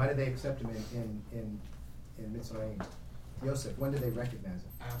 Why did they accept him in Mitzrayim? Yosef? When do they recognize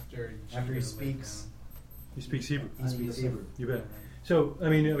him? After he speaks. He speaks Hebrew. He speaks Hebrew. You bet. So, I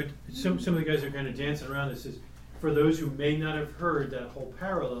mean, some of the guys are kind of dancing around this. Is for those who may not have heard that whole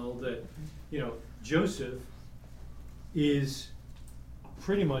parallel that, Joseph is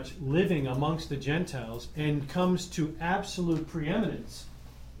pretty much living amongst the Gentiles and comes to absolute preeminence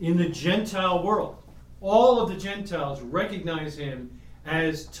in the Gentile world. All of the Gentiles recognize him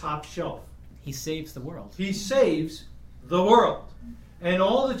as top shelf. He saves the world. He saves the world. And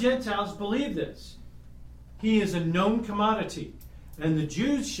all the Gentiles believe this. He is a known commodity. And the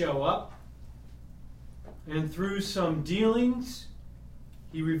Jews show up, and through some dealings,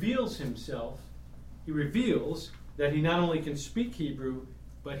 he reveals himself. He reveals that he not only can speak Hebrew,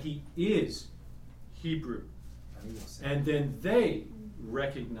 but he is Hebrew. And then they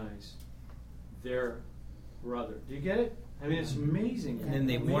recognize their brother. Do you get it? I mean, it's amazing. And then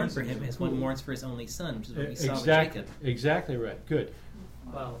they mourn for him as one mourns for his only son, which is what we saw with Jacob. Exactly right. Good.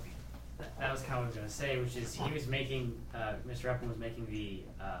 Well, that was kind of what I was going to say, which is he was making, Mr. Eppman was making the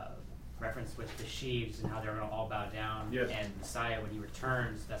reference with the sheaves and how they're going to all bow down. Yes. And Messiah, when he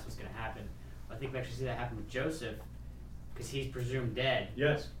returns, that's what's going to happen. I think we actually see that happen with Joseph, because he's presumed dead.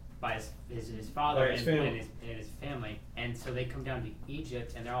 Yes. By his father By his family. and his family. And so they come down to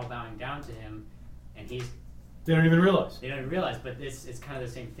Egypt, and they're all bowing down to him, and he's... They don't even realize. They don't even realize, but it's kind of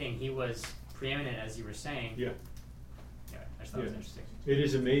the same thing. He was preeminent, as you were saying. Yeah. Yeah, I just thought it was interesting. It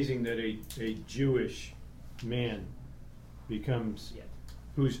is amazing that a Jewish man becomes... Yeah.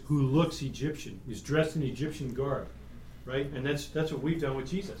 Who looks Egyptian, is dressed in Egyptian garb, right? And that's what we've done with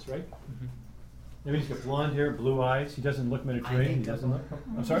Jesus, right? Mm-hmm. I mean, he's got blonde hair, blue eyes. He doesn't look Mediterranean. He doesn't look.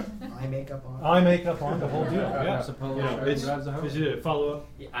 I'm sorry. Eye makeup on. Eye makeup on. The whole deal. Yeah. Is it a follow up?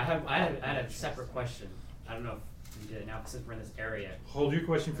 Yeah, I had a separate question. I don't know if you did it now, since we're in this area. Hold your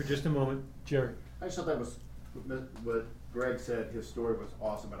question for just a moment, Jerry. I just thought that was what Greg said. His story was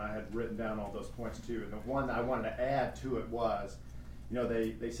awesome, and I had written down all those points too. And the one I wanted to add to it was,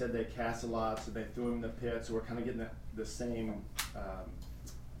 they said they cast lots and they threw him in the pit. So we're kind of getting the same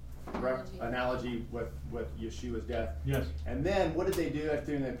analogy with Yeshua's death. Yes. And then what did they do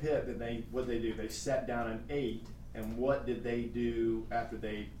after in the pit? What did they do? They sat down and ate. And what did they do after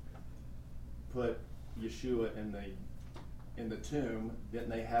they put Yeshua in the tomb? Didn't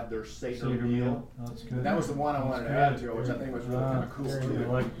they have their Seder meal? Oh, that's good. And that was the one I wanted to add to it, which I think was really kind of cool too.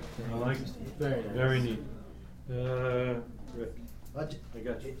 I like it. Very neat. Rick. I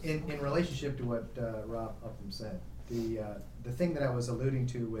got you. In relationship to what Rob Upham said, the thing that I was alluding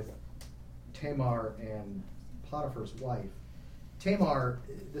to with Tamar and Potiphar's wife, Tamar,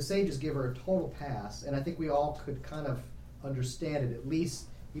 the sages give her a total pass, and I think we all could kind of understand it, at least,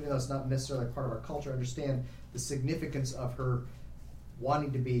 even though it's not necessarily part of our culture, understand the significance of her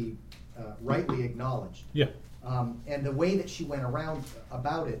wanting to be rightly acknowledged. Yeah. And the way that she went around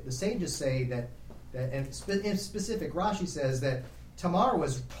about it, the sages say that in specific, Rashi says that Tamar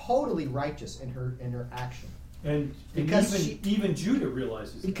was totally righteous in her action. And even Judah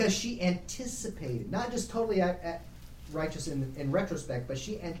realizes because she anticipated, not just totally righteous in retrospect, but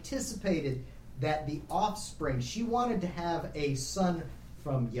she anticipated that the offspring, she wanted to have a son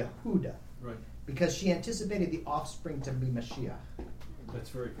from Yehuda. Right. Because she anticipated the offspring to be Mashiach. That's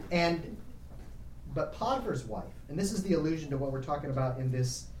very good. But Potiphar's wife, and this is the allusion to what we're talking about in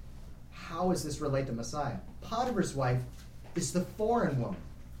this, how does this relate to Messiah? Potiphar's wife is the foreign woman.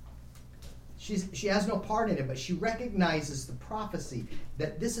 She has no part in it, but she recognizes the prophecy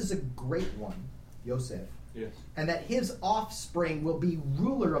that this is a great one, Yosef, yes, and that his offspring will be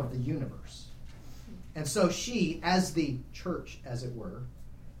ruler of the universe. And so she, as the church, as it were,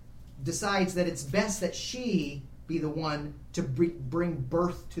 decides that it's best that she be the one to bring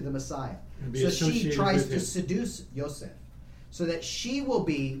birth to the Messiah. So she tries to seduce Yosef so that she will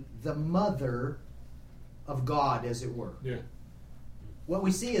be the mother of God, as it were. Yeah. What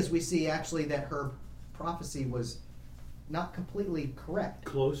we see actually that her prophecy was not completely correct.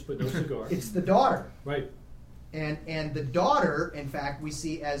 Close, but no cigar. It's the daughter. Right. And the daughter, in fact, we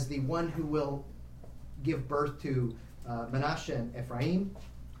see as the one who will give birth to Manasseh and Ephraim.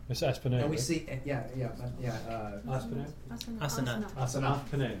 It's Aspenah. And we see, Aspenah? Asenat.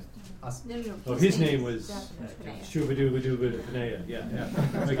 Aspenah. Oh, his name was Shubadubadubadpanea. Yeah.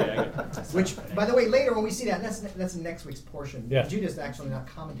 Okay, I get it. Which, by the way, later when we see that, that's in next week's portion. Yeah. Judah's actually not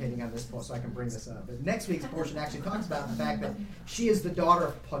commentating on this, so I can bring this up. But next week's portion actually talks about the fact that she is the daughter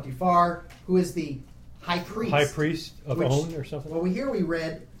of Potiphar, who is the high priest. High priest of On or something? Well, here we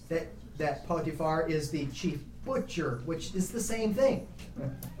read that Potiphar is the chief butcher, which is the same thing.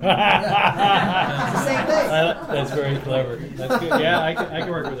 It's the same thing. That's very clever. That's good. Yeah, I can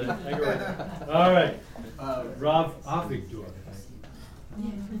work with that. All right. Rav Avigdor.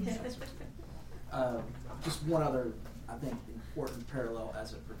 Just one other, I think, important parallel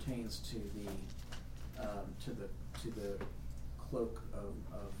as it pertains to the cloak of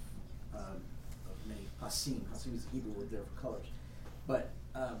many hasim. Hasim is the Hebrew word there for colors, but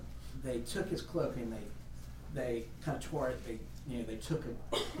they took his cloak and they kind of tore it. They took a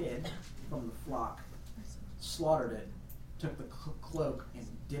kid from the flock, slaughtered it, took the cloak and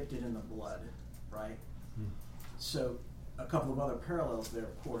dipped it in the blood, right? So a couple of other parallels there,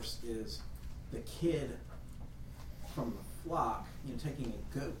 of course, is the kid from the flock, taking a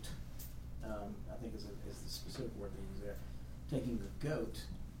goat, I think is the specific word they use there, taking the goat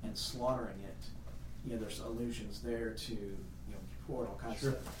and slaughtering it. There's allusions there to, Kippur and all kinds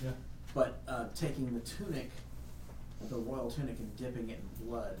of stuff. Yeah. But taking the tunic, the royal tunic, and dipping it in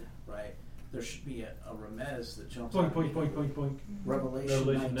blood, right? There should be a remez that jumps out. Boink. Revelation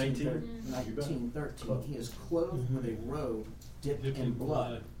 19:13. He is clothed with a robe dipped in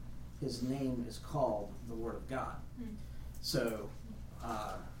blood. His name is called the Word of God. So,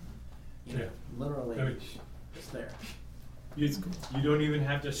 literally, it's there. You don't even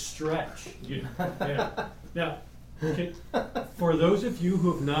have to stretch. Now, for those of you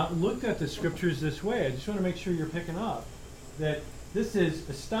who have not looked at the scriptures this way, I just want to make sure you're picking up that this is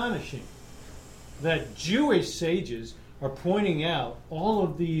astonishing. That Jewish sages are pointing out all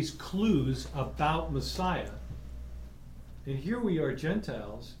of these clues about Messiah. And here we are,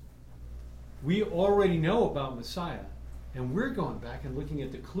 Gentiles. We already know about Messiah. And we're going back and looking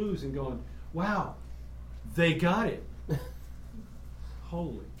at the clues and going, wow, they got it.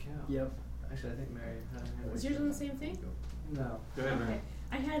 Holy cow. Yep. Actually, I think Mary. Was yours on the same thing? No. Go ahead, Mary. Okay.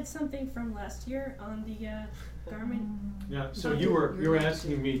 I had something from last year on the garment. Yeah, so you were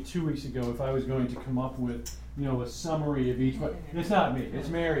asking me 2 weeks ago if I was going to come up with, a summary of each one. It's not me, it's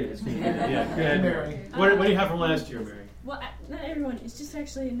Mary that's going to do it. Yeah, go ahead, Mary. What do you have from last year, Mary? Well, not everyone. It's just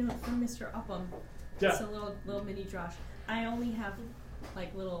actually a note from Mr. Upham. Yeah. It's a little mini Josh. I only have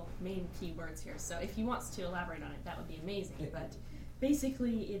little main keywords here, so if he wants to elaborate on it, that would be amazing. But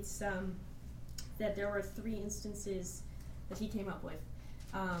basically, it's that there were 3 instances that he came up with,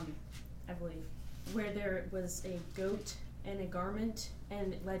 I believe, where there was a goat and a garment,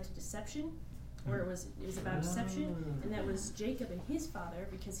 and it led to deception, where it was about deception, and that was Jacob and his father,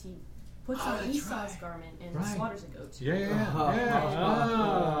 because he puts on Esau's garment and slaughters a goat.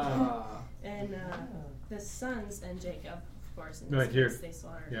 And the sons and Jacob, of course, in this case, they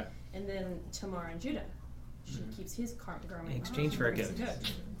slaughter. Yeah. And then Tamar and Judah. She keeps his garment in exchange for a goat.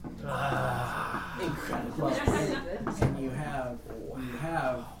 Incredible. And you have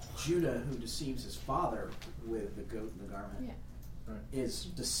Judah, who deceives his father with the goat and the garment, is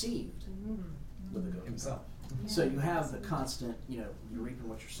deceived with the goat himself. So you have the constant, you're reaping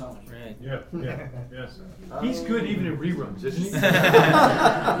what you're sowing. Right. Yes. He's good even in reruns, isn't he?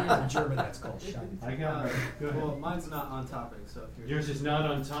 In German, that's called Schein. I got it. Go ahead. Well, mine's not on topic, so if yours is not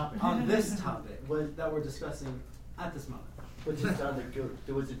on topic. On this topic that we're discussing at this moment. But just on the goat,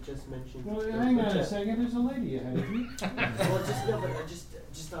 was it just mentioned? Well, hang on a second. There's a lady ahead of you. Well, I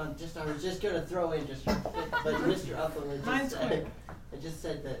was just gonna throw in but Mr. Upham just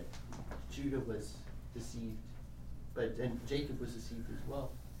said that Judah was deceived, and Jacob was deceived as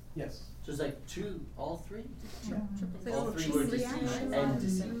well. Yes. So it's all 3? All 3 were deceived and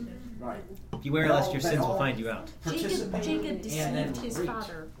deceived. Right. Beware lest your sins will find you out. Jacob deceived his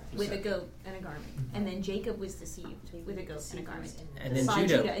father with a goat and a garment. And then Jacob was deceived with a goat and a garment. And then by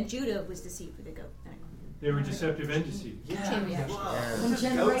Judah. And Judah was deceived with a goat and a garment. They were deceptive and deceived. From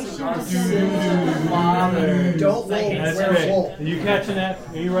generation to Father. Don't That's great. Are you catching that?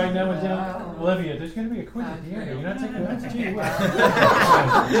 Are you writing that one down? Olivia, there's going to be a quiz at the end. You're not taking notes, gee.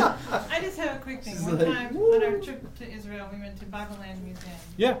 I just have a quick thing. One time on our trip to Israel, we went to Bible Land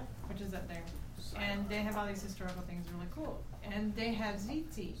Museum. Which is up there. And they have all these historical things really cool. And they have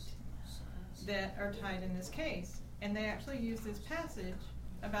tzitzit that are tied in this case. And they actually use this passage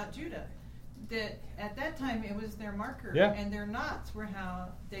about Judah. That at that time it was their marker, and their knots were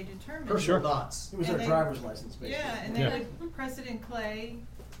how they determined. For sure, knots. It was their driver's license, basically. Yeah, and they would press it in clay,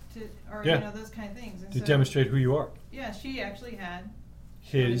 or those kind of things. And to demonstrate who you are. Yeah, she actually had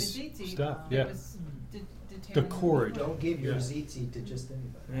his stuff. The cord. Don't give your tzitzit to just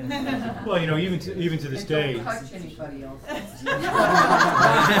anybody. Well, even to this day. Don't touch anybody else.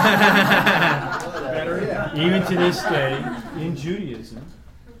 Even to this day, in Judaism,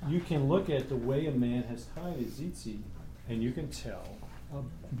 you can look at the way a man has tied his tzitzit, and you can tell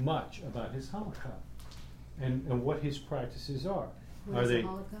much about his halakha and what his practices are. Are they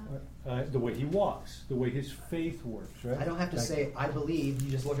the way he walks, the way his faith works, right? I don't have to say I believe.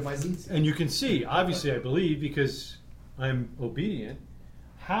 You just look at my zitz. And you can see, obviously, I believe because I'm obedient.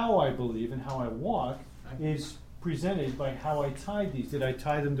 How I believe and how I walk is presented by how I tied these. Did I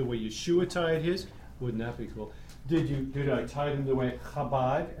tie them the way Yeshua tied his? Wouldn't that be cool? Did I tie them the way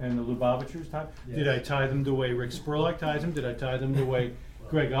Chabad and the Lubavitchers tied? Yes. Did I tie them the way Rick Spurlock ties them? Did I tie them the way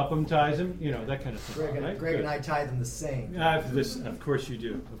Greg Upham ties them? You know, that kind of thing. Greg and I tie them the same. Of course you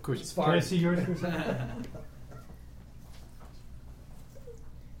do. Of course. Can I see yours for a second?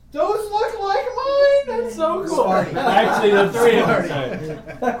 Those look like mine. That's so cool. Actually, the three of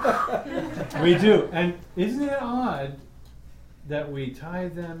us. We do. And isn't it odd that we tie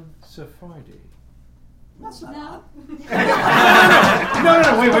them Sephardi? That's not. No,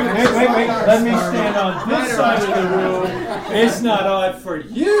 wait. Let me stand on this side of the room. It's not odd for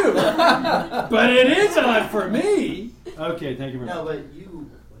you, but it is odd for me. Okay, thank you very much. No, but you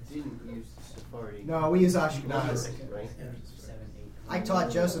didn't use Sephardi. No, we use Ashkenaz. Right? I taught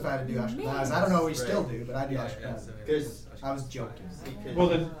Joseph how to do Ashkenaz. I don't know if we still do, but I do Ashkenaz. Because I was joking. Well,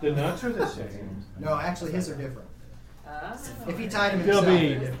 the nuts are the same. No, actually, his are different. If he tied him himself,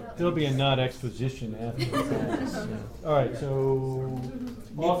 there'll be a not exposition after. All right, so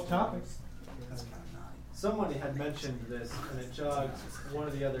off topic. Somebody had mentioned this, and it jogged one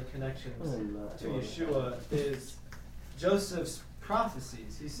of the other connections to Yeshua is Joseph's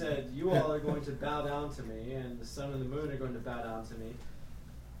prophecies. He said, "You all are going to bow down to me, and the sun and the moon are going to bow down to me."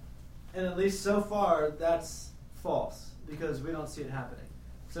 And at least so far, that's false because we don't see it happening.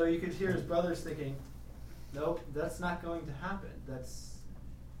 So you could hear his brothers thinking, "Nope, that's not going to happen.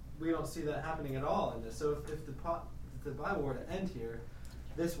 We don't see that happening at all in this." So if the Bible were to end here,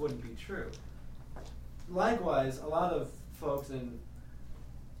 this wouldn't be true. Likewise, a lot of folks in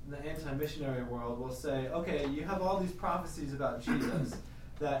the anti-missionary world will say, "Okay, you have all these prophecies about Jesus,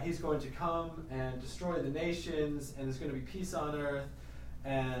 that he's going to come and destroy the nations, and there's going to be peace on earth,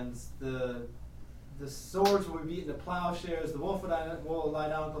 and the swords will be beaten to plowshares, the wolf will lie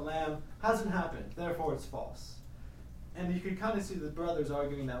down with the lamb." Hasn't happened, therefore it's false. And you can kind of see the brothers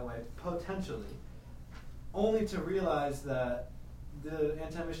arguing that way, potentially, only to realize that the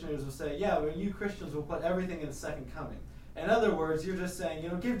anti-missionaries will say, "Yeah, well, you Christians will put everything in the second coming." In other words, you're just saying,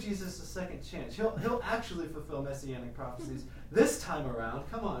 give Jesus a second chance. He'll actually fulfill messianic prophecies this time around.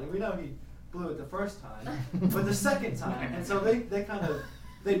 Come on, we know he blew it the first time, but the second time. And so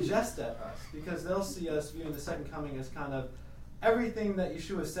they jest at us because they'll see us viewing the second coming as kind of everything that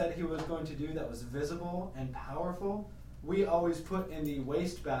Yeshua said he was going to do that was visible and powerful, we always put in the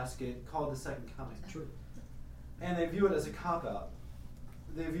wastebasket called the second coming. True. And they view it as a cop-out.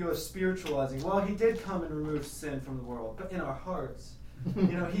 They view us spiritualizing. Well, he did come and remove sin from the world, but in our hearts,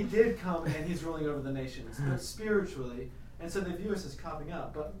 he did come and he's ruling over the nations, but spiritually. And so they view us as copping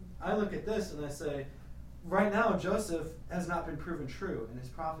out. But I look at this and I say, right now, Joseph has not been proven true in his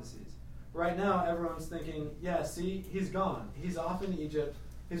prophecies. Right now, everyone's thinking, yeah, see, he's gone. He's off in Egypt.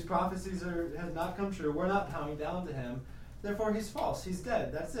 His prophecies have not come true. We're not bowing down to him. Therefore, he's false. He's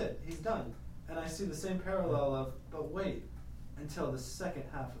dead. That's it. He's done. And I see the same parallel of, but wait until the second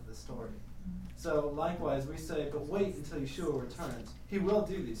half of the story. So likewise, we say, but wait until Yeshua returns. He will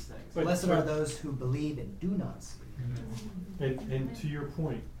do these things. But blessed are those who believe and do not see. And to your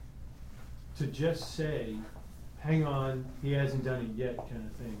point, to just say, hang on, he hasn't done it yet kind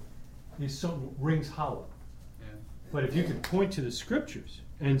of thing, rings hollow. Yeah. But if you could point to the scriptures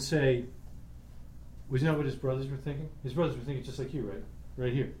and say, wasn't that what his brothers were thinking? His brothers were thinking just like you, right?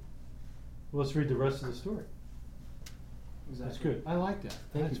 Right here. Well, let's read the rest of the story. Exactly. That's good. I like that.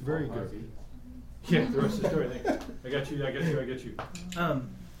 That's very good. Yeah, the rest of the story. I got you. I'm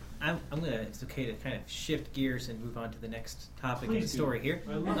gonna. It's okay to kind of shift gears and move on to the next topic and story here.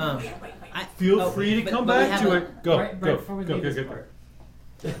 I love Feel free to come back to it. Go. I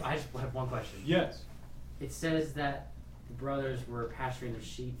just have one question. Yes. It says that the brothers were pasturing their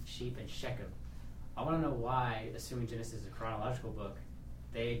sheep in Shechem. I want to know why, assuming Genesis is a chronological book,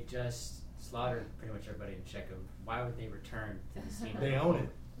 they just slaughtered pretty much everybody in Shechem. Why would they return to the scene? They own it.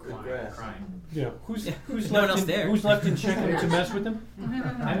 Crying. Yeah. Who's no left in Shechem to mess with them?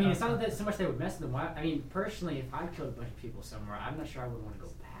 I mean, it's not that so much they would mess with them. Why, I mean, personally, if I killed a bunch of people somewhere, I'm not sure I would want to go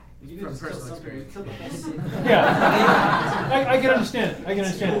back. From personal experience. Yeah. I can understand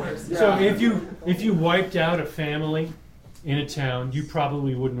it. So if you wiped out a family in a town, you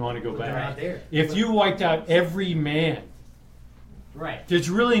probably wouldn't want to go back. If you wiped out every man, right, there's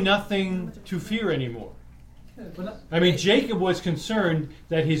really nothing to fear anymore. I mean, Jacob was concerned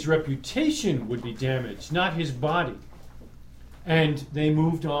that his reputation would be damaged, not his body. And they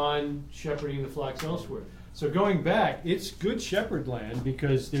moved on shepherding the flocks elsewhere. So going back, it's Good Shepherd land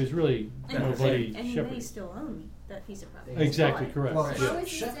because there's really nobody and shepherding. they still own that piece of property. Exactly correct. Well, Why was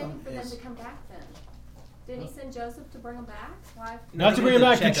he Shechem saying for them is- to come back then? Didn't he send Joseph to bring them back? Why? Not to bring them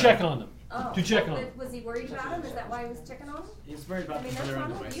back, to check on them. Oh, To check on but them. was he worried about them? Is that why he was checking on them? He's worried I about mean, them that's for their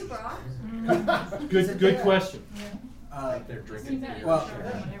own fine with you, devices. Brock. Good question. They're drinking beer. Well,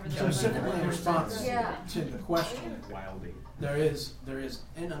 Whatever they're specifically doing. in response Yeah. to the question, there is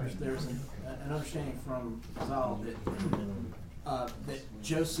an understanding from Zal that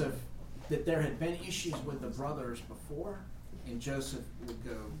Joseph, that there had been issues with the brothers before, and Joseph would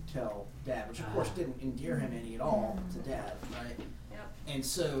go tell Dad, which of course didn't endear him any at all to Dad, right? Yep. And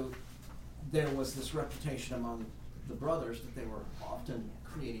so there was this reputation among the brothers that they were often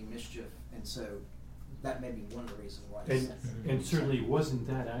creating mischief, and so that may be one of the reasons why. And certainly wasn't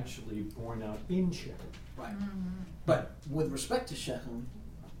that actually borne out in Shechem? Right. But with respect to Shechem,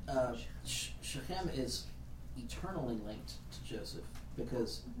 Shechem is eternally linked to Joseph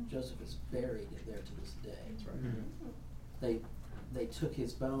because Joseph is buried there to this day. That's right. They took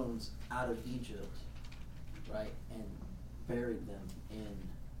his bones out of Egypt, right, and buried them in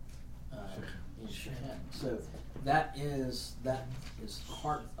Shechem. So that is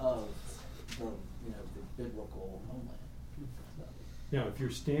part of the the biblical homeland. Now, if you're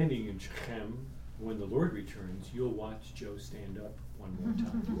standing in Shechem when the Lord returns, you'll watch Joe stand up one more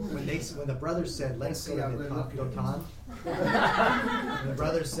time. When the brothers said, "Let us go to Dotan," when the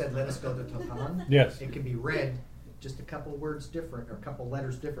brothers said, "Let us go to Dotan," yes, it can be read just a couple words different or a couple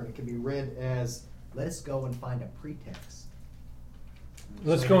letters different. It can be read as, "Let us go and find a pretext."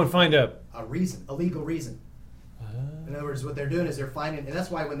 Let's go and find a reason, a legal reason. In other words, what they're doing is they're finding, and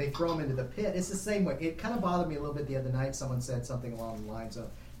that's why when they throw him into the pit, it's the same way. It kind of bothered me a little bit the other night. Someone said something along the lines of,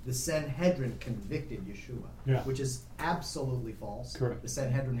 the Sanhedrin convicted Yeshua, which is absolutely false. Correct. The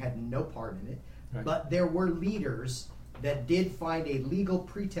Sanhedrin had no part in it. Right. But there were leaders that did find a legal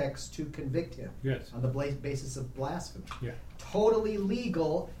pretext to convict him on the basis of blasphemy. Yeah. Totally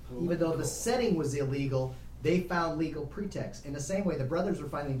legal, even though the setting was illegal, they found legal pretext. In the same way, the brothers were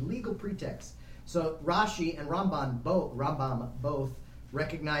finding legal pretext. So Rashi and Rambam both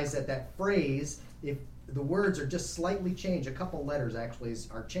recognize that phrase, if the words are just slightly changed, a couple letters actually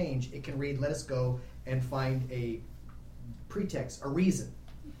are changed, it can read, "Let us go and find a pretext, a reason,"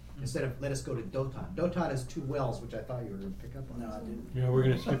 instead of "Let us go to Dotan." Dotan is two wells, which I thought you were going to pick up on. No, I didn't. Yeah, we're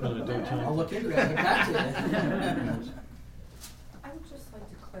going to skip on the Dotan. I'll look into it. I'll get back to you. I would just like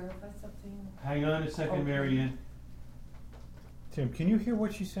to clarify something. Hang on a second, Marianne. Tim, can you hear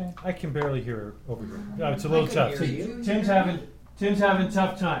what she's saying? I can barely hear her over here. No, it's a little tough. Tim's having a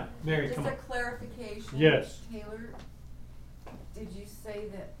tough time. Mary, Just come a on. clarification. Yes. Taylor, did you say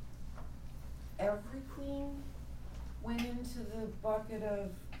that every queen went into the bucket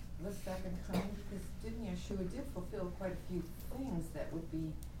of the second coming? Because didn't Yeshua did fulfill quite a few things that would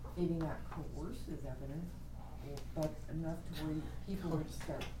be maybe not coercive evidence, but enough to where people would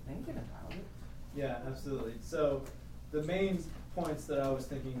start thinking about it? Yeah, absolutely. So the main points that I was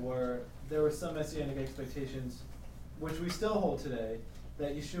thinking were there were some messianic expectations, which we still hold today,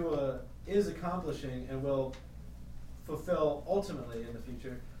 that Yeshua is accomplishing and will fulfill ultimately in the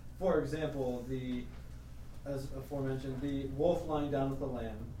future. For example, as aforementioned, the wolf lying down with the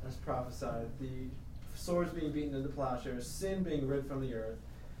lamb, as prophesied, the swords being beaten into plowshares, sin being rid from the earth,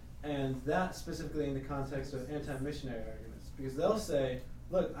 and that specifically in the context of anti-missionary arguments. Because they'll say,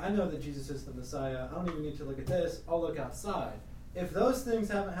 look, I know that Jesus is the Messiah. I don't even need to look at this. I'll look outside. If those things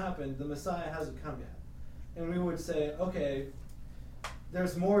haven't happened, the Messiah hasn't come yet. And we would say, okay,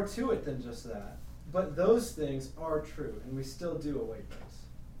 there's more to it than just that. But those things are true, and we still do await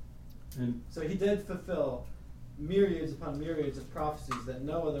those. And so he did fulfill myriads upon myriads of prophecies that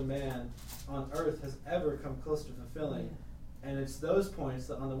no other man on earth has ever come close to fulfilling. And it's those points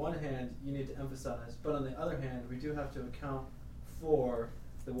that on the one hand you need to emphasize, but on the other hand we do have to account for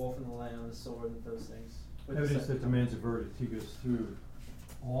the wolf and the lamb, the sword, and those things. Evidence that demands a verdict. He goes through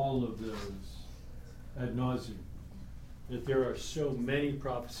all of those ad nauseum. That there are so many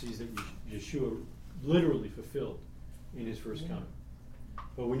prophecies that Yeshua literally fulfilled in his first coming.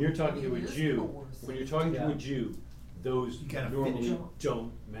 But when you're talking to a Jew, those normally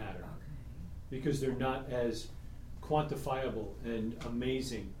don't matter because they're not as quantifiable and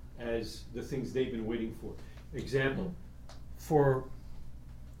amazing as the things they've been waiting for. Example, for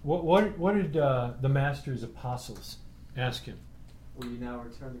what did the Master's apostles ask him? Will you now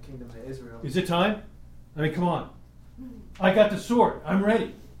return the kingdom to Israel? Is it time? I mean, come on. I got the sword. I'm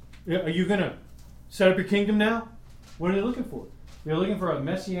ready. Are you going to set up your kingdom now? What are they looking for? They're looking for a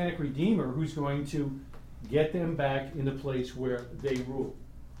messianic redeemer who's going to get them back in the place where they rule.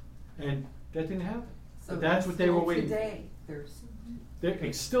 And that didn't happen. So that's what they were waiting for. today,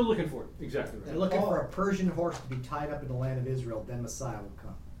 They're still looking for it. Exactly right. They're looking for a Persian horse to be tied up in the land of Israel, then Messiah will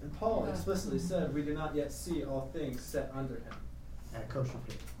come. And Paul explicitly said, we do not yet see all things set under him. At a kosher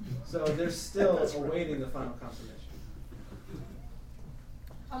pig. So they're still awaiting the final consummation.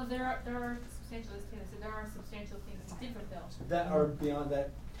 Oh, there are substantial, so there are substantial things he did fulfill. That are beyond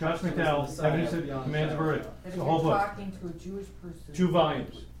that. Josh McDowell, Evidence of Demands a Verdict. If The you're whole book. talking to a Jewish person. 2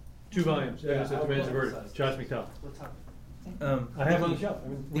 volumes. 2 volumes. Yeah, Evidence that I'll Demands a publicize Verdict. it. Josh McDowell. We'll talk. I have it on the shelf. I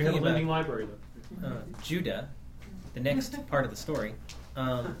mean, we have a lending library, though. Judah, the next part of the story.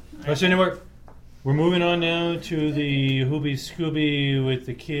 So anyway, we're moving on now to the Hooby Scooby with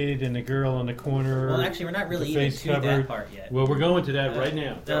the kid and the girl on the corner. Well, actually, we're not really with the even face to covered. that part yet. Well, we're going to that right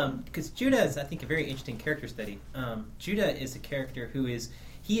now. Because Judah is, I think, a very interesting character study. Judah is a character who is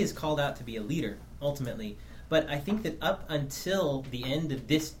called out to be a leader, ultimately. But I think that up until the end of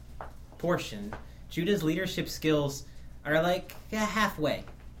this portion, Judah's leadership skills are like halfway.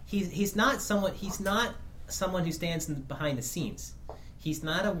 He's not someone who stands behind the scenes. He's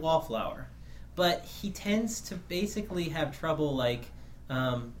not a wallflower. But he tends to basically have trouble, like,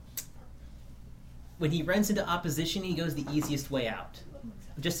 when he runs into opposition, he goes the easiest way out.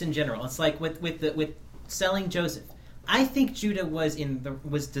 Just in general. It's like with selling Joseph. I think Judah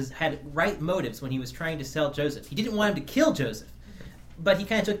had right motives when he was trying to sell Joseph. He didn't want him to kill Joseph, but he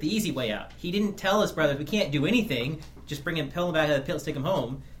kind of took the easy way out. He didn't tell his brothers, we can't do anything, just bring him, peel him back out of the pit, let's take him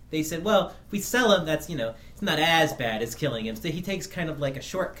home. They said, well, if we sell him, that's, it's not as bad as killing him. So he takes kind of like a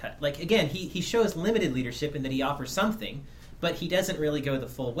shortcut. Like, again, he shows limited leadership in that he offers something, but he doesn't really go the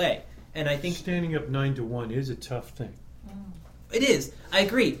full way. And I think standing up 9-1 is a tough thing. It is. I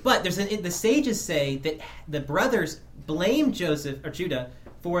agree. But the sages say that the brothers blame Joseph or Judah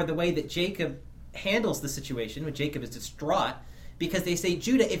for the way that Jacob handles the situation when Jacob is distraught, because they say,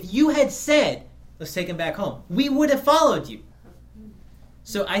 Judah, if you had said, let's take him back home, we would have followed you.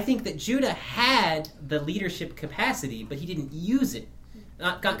 So I think that Judah had the leadership capacity, but he didn't use it,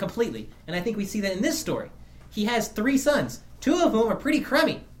 not completely. And I think we see that in this story. He has 3 sons. 2 of whom are pretty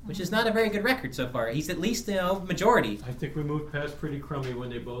crummy, which is not a very good record so far. He's at least, majority. I think we moved past pretty crummy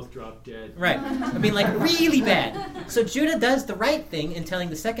when they both dropped dead. Right. I mean, like, really bad. So Judah does the right thing in telling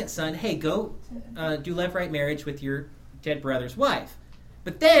the second son, hey, go do levirate marriage with your dead brother's wife.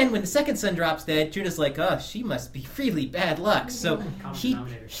 But then, when the second son drops dead, Judah's like, oh, she must be really bad luck. So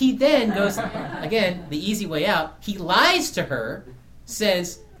he then goes, again, the easy way out. He lies to her,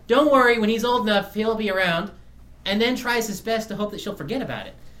 says, don't worry, when he's old enough, he'll be around, and then tries his best to hope that she'll forget about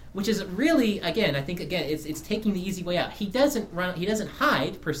it. Which is really, again, I think, it's taking the easy way out. He doesn't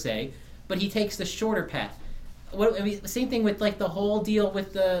hide, per se, but he takes the shorter path. Same thing with, like, the whole deal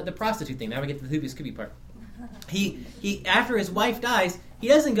with the prostitute thing. Now we get to the Hooby Scooby part. He after his wife dies, he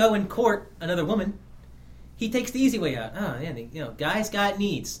doesn't go and court another woman. He takes the easy way out. Oh, yeah, guys got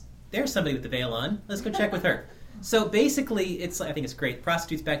needs. There's somebody with the veil on. Let's go check with her. So basically, I think it's great.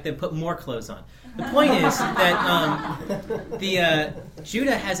 Prostitutes back then put more clothes on. The point is that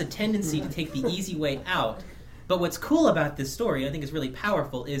Judah has a tendency to take the easy way out. But what's cool about this story, I think is really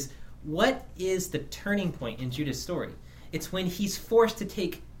powerful, is what is the turning point in Judah's story? It's when he's forced to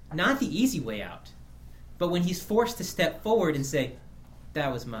take not the easy way out, but when he's forced to step forward and say,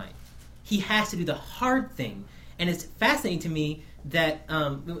 that was mine. He has to do the hard thing. And it's fascinating to me that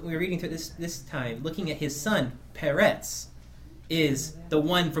we were reading through this time, looking at his son, Peretz, is the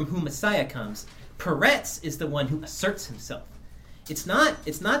one from whom Messiah comes. Peretz is the one who asserts himself. It's not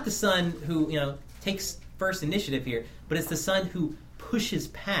the son who takes first initiative here, but it's the son who pushes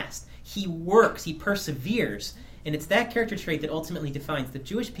past. He works, he perseveres. And it's that character trait that ultimately defines the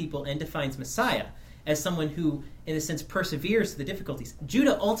Jewish people and defines Messiah as someone who, in a sense, perseveres through the difficulties.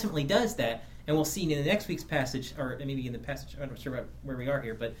 Judah ultimately does that, and we'll see in the next week's passage, or maybe in the passage, I'm not sure where we are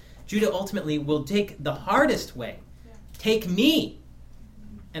here, but Judah ultimately will take the hardest way. Yeah. Take me.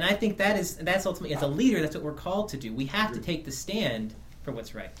 And I think that's ultimately, as a leader, that's what we're called to do. We have to take the stand for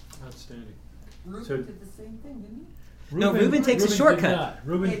what's right. Outstanding. Reuben did the same thing, didn't he? Reuben takes a shortcut.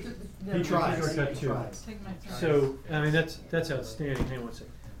 Reuben, he tries. A shortcut too. So, I mean, that's outstanding. Hang on one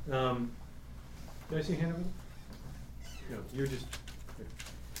second. Did I see a hand over there? No, you're just...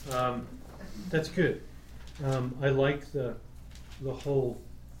 that's good. I like the whole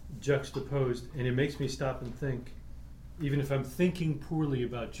juxtaposed, and it makes me stop and think, even if I'm thinking poorly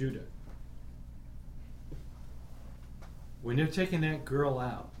about Judah, when they're taking that girl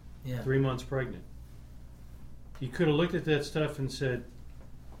out, 3 months pregnant, he could have looked at that stuff and said,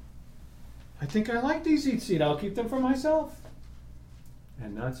 I think I like these eat-seed, I'll keep them for myself,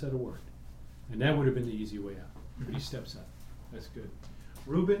 and not said a word. And that would have been the easy way out. But he steps up. That's good.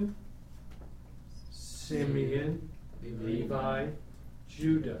 Reuben, Simeon, Levi,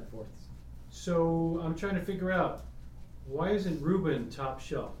 Judah. So I'm trying to figure out, why isn't Reuben top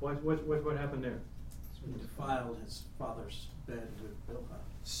shelf? What happened there? He defiled his father's bed with Bilhah.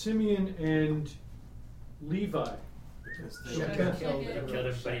 Simeon and Levi. Because they killed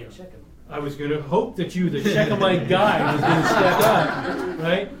everybody in Shechem. I was going to hope that you, the Shechemite guy, was going to step up,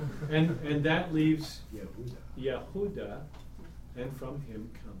 right? And that leaves Yehuda, and from him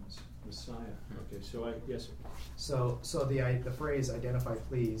comes Messiah. Okay, so yes, sir. So the phrase "identify,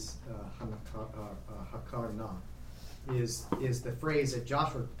 please," hakarna, is the phrase that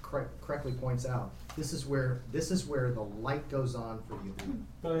Joshua correctly points out. This is where the light goes on for you.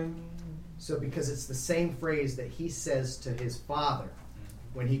 So because it's the same phrase that he says to his father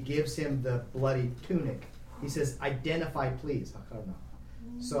when he gives him the bloody tunic, he says, "Identify, please, hakarna."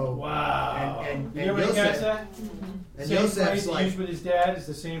 So wow, and you ever catch that? And same Yosef's phrase he like, used with his dad is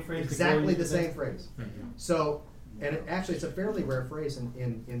the same phrase. Exactly the same phrase. So, and actually, it's a fairly rare phrase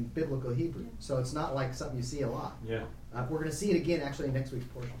in biblical Hebrew. So it's not like something you see a lot. Yeah. We're going to see it again actually in next week's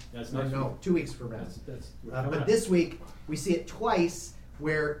portion. That's no, 2 weeks from now. But up. this week we see it twice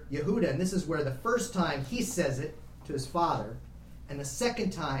where Yehuda, and this is where the first time he says it to his father, and the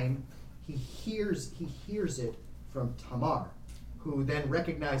second time he hears it from Tamar, who then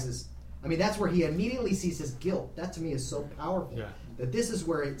recognizes. I mean, that's where he immediately sees his guilt. That to me is so powerful. Yeah. That this is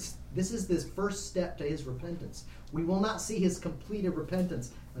where this is this first step to his repentance. We will not see his completed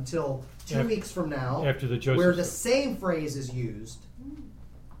repentance until 2 weeks from now, after the Joseph where the story. same phrase is used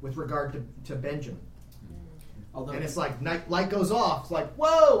with regard to Benjamin. And it's like light goes off. It's like,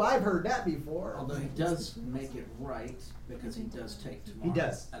 whoa, I've heard that before. Although he does make it right because he does take Tamar He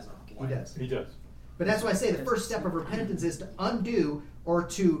does. as a He wife. does. He does. But that's why I say the first step of repentance is to undo or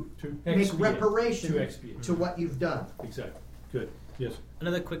to make expiate. reparation To expiate. to what you've done. Exactly. Good. Yes.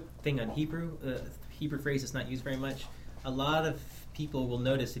 Another quick thing on Hebrew. Hebrew phrase is not used very much. A lot of people will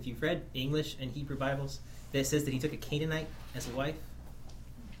notice if you've read English and Hebrew Bibles that it says that he took a Canaanite as a wife.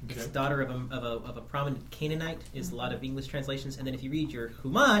 Okay. It's daughter of a prominent Canaanite is a lot of English translations. And then if you read your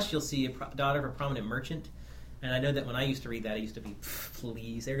Chumash, you'll see daughter of a prominent merchant. And I know that when I used to read that, I used to be,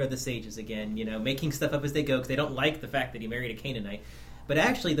 please, there go the sages again, making stuff up as they go because they don't like the fact that he married a Canaanite. But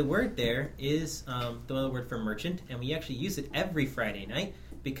actually, the word there is the other word for merchant, and we actually use it every Friday night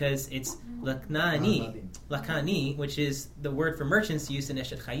because it's lakani, which is the word for merchants used in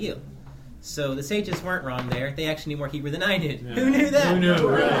Eshet Chayil. So the sages weren't wrong there. They actually knew more Hebrew than I did. Yeah. Who knew that? Who knew?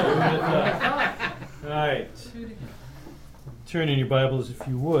 Right. All right. Turn in your Bibles, if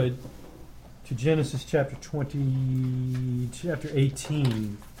you would, to Genesis chapter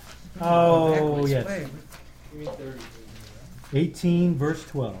 18. Oh, yes. 18, verse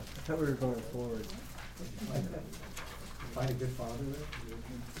 12. I thought we were going forward. Find a good father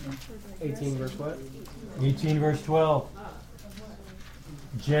there. 18 verse what? 18, verse 12.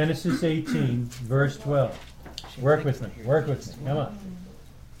 Genesis 18, verse 12. Work with me. Work with me. Come on.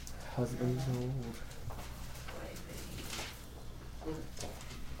 Husbands old.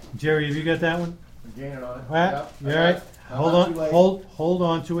 Jerry, have you got that one? I'm gaining on it. All right. Yep. You all right? I'm Hold not on. too late. Hold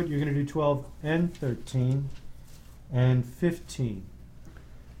on to it. You're going to do 12 and 13 and 15.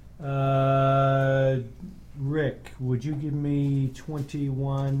 Rick, would you give me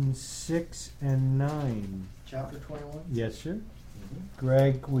 21, 6, and 9? Chapter 21? Yes, sir.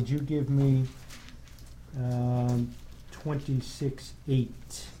 Greg, would you give me 26,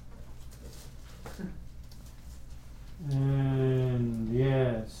 8? And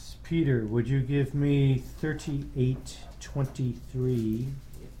yes, Peter, would you give me 38, 23?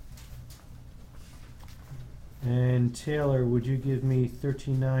 And Taylor, would you give me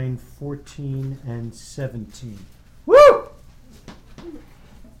 39, 14, and 17? Woo!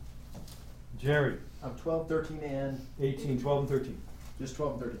 Jerry. I'm 12, 13, and 18, 12, and 13. Just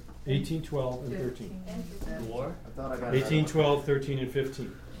 12 and 13. 18, 12, and 13. More? I thought I got 18, 12, 13, and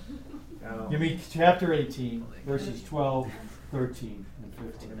 15. No. Give me chapter 18, verses 12, 13, and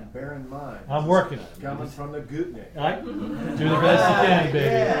 15. And bear in mind, I'm working on it. coming from the Gutnick. All right? Do the best you can, baby.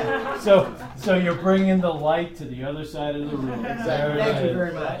 Yeah. So you're bringing the light to the other side of the room. Exactly. There it Thank you is.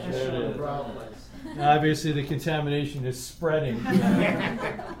 very much. There it No is. problem. Obviously, the contamination is spreading.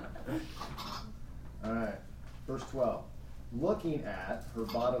 All right, verse 12. Looking at her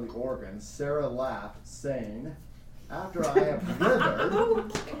bodily organs, Sarah laughed, saying, "After I have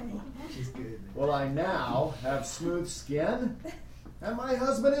withered, She's good. will I now have smooth skin? And my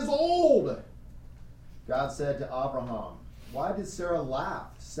husband is old." God said to Abraham, "Why did Sarah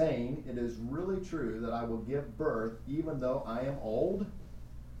laugh, saying, 'It is really true that I will give birth even though I am old'?"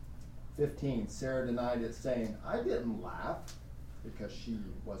 15. Sarah denied it, saying, "I didn't laugh," because she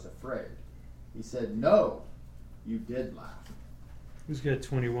was afraid. He said, no, you did laugh. Who's got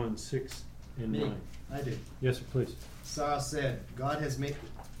 21, 6, and 9? I do. Yes, sir, please. Sarah said, God has made...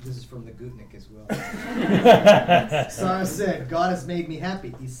 This is from the Gutnick as well. Sarah said, God has made me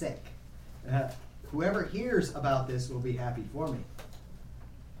happy. He's sick. Whoever hears about this will be happy for me.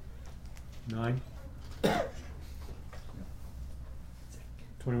 9.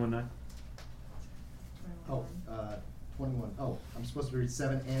 21, 9. Oh, 21. Oh, I'm supposed to read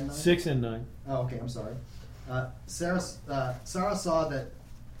 7 and 9? 6 and 9. Oh, okay, I'm sorry. Sarah saw that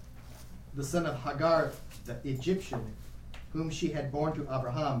the son of Hagar, the Egyptian, whom she had borne to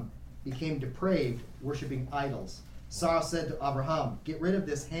Abraham, became depraved, worshipping idols. Sarah said to Abraham, get rid of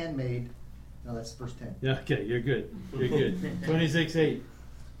this handmaid. No, that's verse 10. Yeah, okay, you're good. You're good. 26, 8.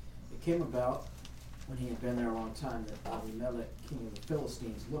 It came about when he had been there a long time that Abimelech, king of the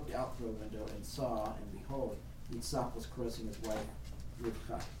Philistines, looked out through a window and saw, and behold, Esau was caressing his wife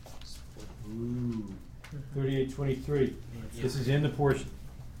Rivkah. Ooh. 38:23. This is in the portion.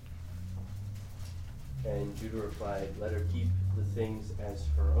 And Judah replied, let her keep the things as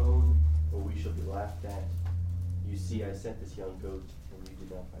her own, or we shall be laughed at. You see, I sent this young goat, and you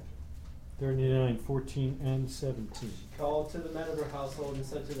did not find her. 39, 14, and 17. She called to the men of her household and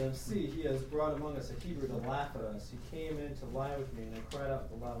said to them, see, he has brought among us a Hebrew to laugh at us. He came in to lie with me, and I cried out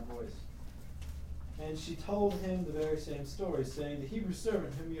with a loud voice. And she told him the very same story, saying, the Hebrew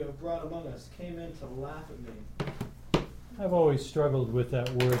servant whom you have brought among us came in to laugh at me. I've always struggled with that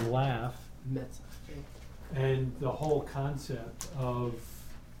word laugh. Metzach. And the whole concept of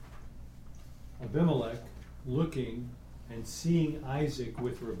Abimelech looking and seeing Isaac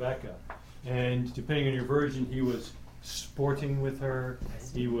with Rebekah. And depending on your version, he was sporting with her,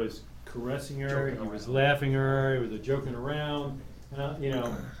 he was caressing her, he was laughing at her, he was joking around.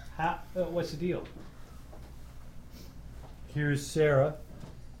 What's the deal? Here's Sarah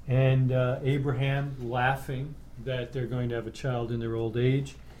and Abraham laughing that they're going to have a child in their old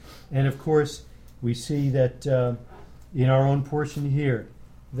age. And of course, we see that in our own portion here,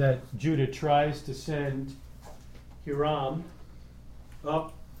 that Judah tries to send Hiram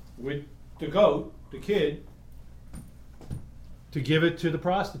up with the goat, the kid, to give it to the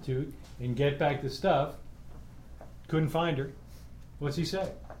prostitute and get back the stuff. Couldn't find her. What's he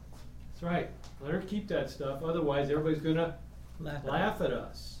say? That's right. Let her keep that stuff. Otherwise, everybody's going to laugh at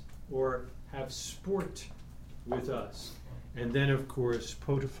us or have sport with us. And then, of course,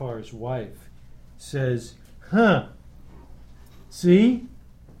 Potiphar's wife says, see,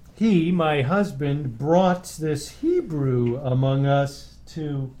 he, my husband, brought this Hebrew among us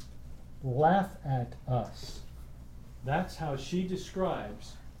to laugh at us. That's how she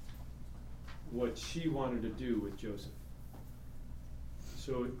describes what she wanted to do with Joseph.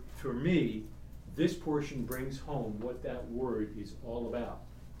 So for me, this portion brings home what that word is all about.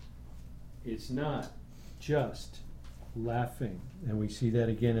 It's not just laughing, and we see that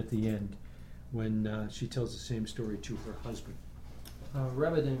again at the end when she tells the same story to her husband.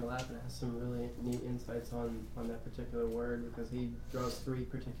 Rabbi Daniel Lapin has some really neat insights on that particular word, because he draws 3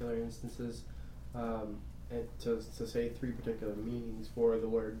 particular instances and to say 3 particular meanings for the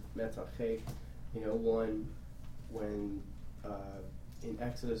word metzachek. One when in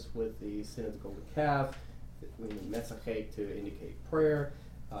Exodus with the sin of the golden calf, we need metzachek to indicate prayer.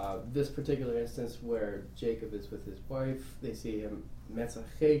 This particular instance where Jacob is with his wife, they see him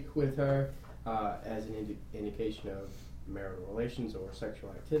metzachek with her as an indication of marital relations or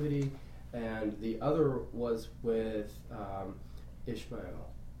sexual activity. And the other was with Ishmael,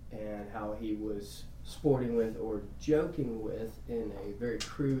 and how he was sporting with or joking with in a very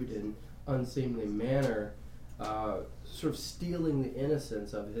crude and unseemly manner, sort of stealing the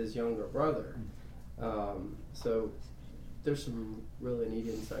innocence of his younger brother. So there's some really neat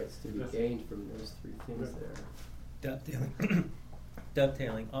insights to be gained from those 3 things there.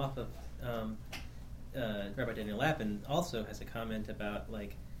 Dovetailing off of Rabbi Daniel Lapin also has a comment about,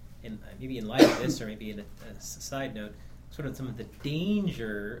 maybe in light of this, or maybe in a side note, sort of some of the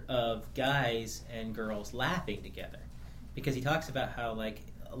danger of guys and girls laughing together, because he talks about how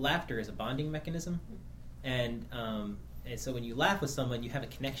laughter is a bonding mechanism, and so when you laugh with someone, you have a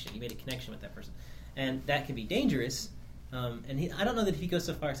connection. You made a connection with that person, and that can be dangerous. I don't know that he goes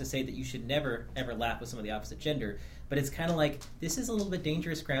so far as to say that you should never ever laugh with someone of the opposite gender, but it's kind of like, this is a little bit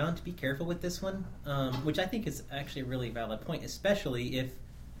dangerous ground. Be careful with this one, which I think is actually a really valid point, especially if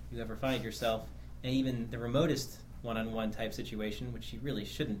you ever find yourself in even the remotest one-on-one type situation, which you really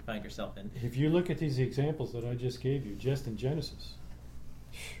shouldn't find yourself in. If you look at these examples that I just gave you, just in Genesis,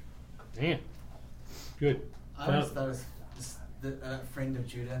 man, good. I always thought it was a friend of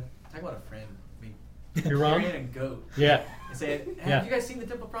Judah. Talk about a friend. Hiram? Marrying a goat. Yeah. And say, have Yeah. you guys seen the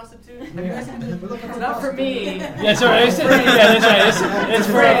temple prostitute? Have you guys seen the It's not for me. Yeah, sorry. That's right. It's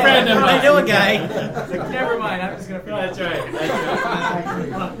for a friend of mine. I know a guy. It's like, never mind. I'm just gonna. That's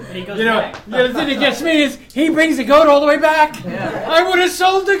right. And he goes You know, back. the other thing that gets me is he brings the goat all the way back. Yeah. I would have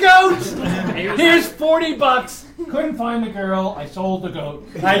sold the goat. Here's $40. Couldn't find the girl. I sold the goat.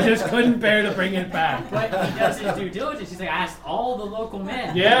 I just couldn't bear to bring it back. But he does his due diligence. He's like, I asked all the local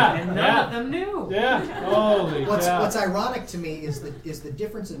men. Yeah, And none yeah. of them knew. Yeah. Holy cow. What's ironic to me is the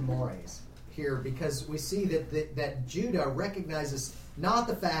difference in mores here, because we see that Judah recognizes not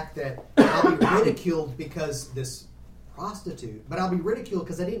the fact that I'll be ridiculed because this prostitute, but I'll be ridiculed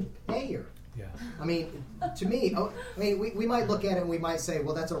because I didn't pay her. Yeah. I mean, to me, we might look at it and we might say,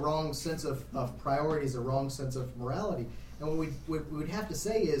 well, that's a wrong sense of priorities, a wrong sense of morality. And what we would have to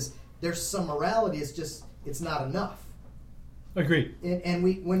say is there's some morality, it's not enough. Agreed. And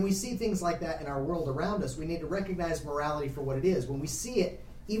when we see things like that in our world around us, we need to recognize morality for what it is. When we see it,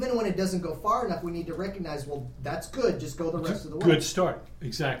 even when it doesn't go far enough, we need to recognize, well, that's good, just go the rest of the way. Good start.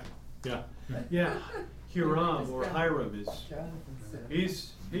 Exactly. Yeah. Yeah. Hiram or Hiram is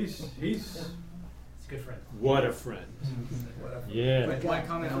he's It's a good friend. what a friend. Yeah. My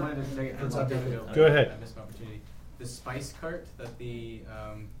comment, I wanted to take it. Go ahead. I missed my opportunity. The spice cart that the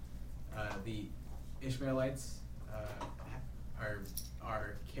Ishmaelites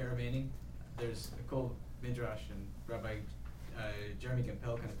are caravanning. There's a cool midrash, and Rabbi Jeremy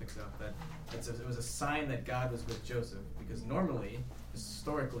Campbell kind of picks it up that it was a sign that God was with Joseph, because normally,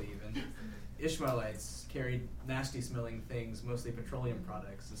 historically even, Ishmaelites carried nasty-smelling things, mostly petroleum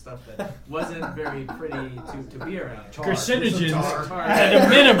products and stuff that wasn't very pretty to be around. Carcinogens Tar. at a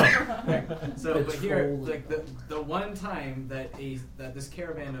minimum. So, but here, like the one time that this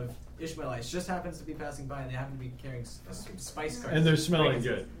caravan of Ishmaelites just happens to be passing by, and they happen to be carrying spice carts, And they're smelling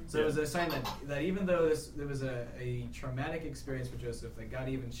good. So Yeah. it was a sign that even though there was a traumatic experience for Joseph, that God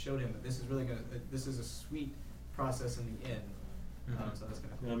even showed him that this is a sweet process in the end. So that's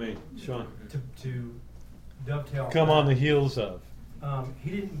kind of cool. I mean, Sean. To dovetail. Come on the heels of.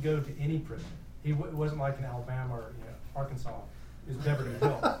 He didn't go to any prison. It wasn't like in Alabama or Arkansas. It was Beverly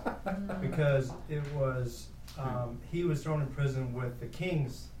Hills, because it was he was thrown in prison with the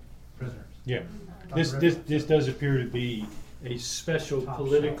king's prisoners. Yeah. This does appear to be a special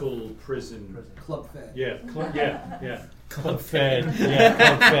political prison. Club Fed. Yeah. Yeah. Club Fed. Yeah.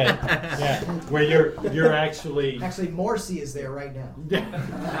 Club Fed. Yeah. Where you're actually Morsi is there right now.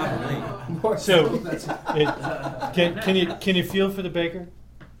 So can you feel for the baker?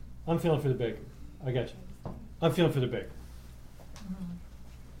 I'm feeling for the baker. I got you. I'm feeling for the baker.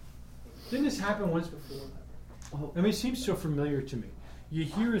 Didn't this happen once before? I mean, it seems so familiar to me. You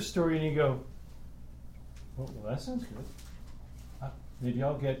hear a story and you go, well, that sounds good. Maybe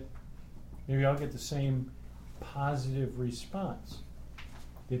I'll get the same positive response.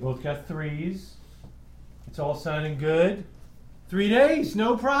 They both got 3s. It's all sounding good. 3 days,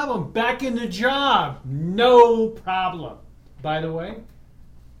 no problem. Back in the job, no problem. By the way,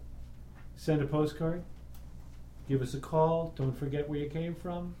 send a postcard. Give us a call. Don't forget where you came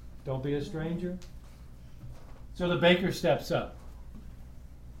from. Don't be a stranger. So the baker steps up.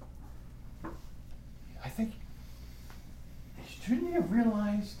 I think, shouldn't he have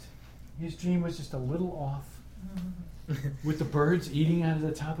realized his dream was just a little off with the birds eating out of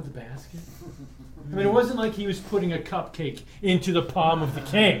the top of the basket? I mean, it wasn't like he was putting a cupcake into the palm of the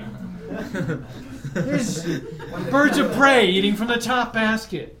king. There's birds of prey eating from the top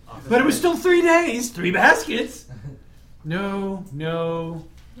basket. But it was still 3 days, 3 baskets. No.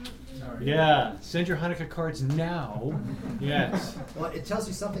 Yeah, send your Hanukkah cards now. Yes. Well, it tells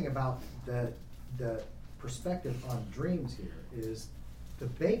you something about the perspective on dreams here. Is the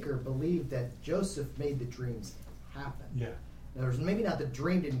baker believed that Joseph made the dreams happen. Yeah. Now, there's maybe not the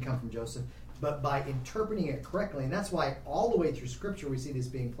dream didn't come from Joseph, but by interpreting it correctly, and that's why all the way through Scripture we see this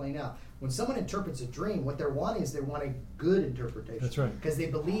being played out. When someone interprets a dream, what they're wanting is they want a good interpretation. That's right. Because they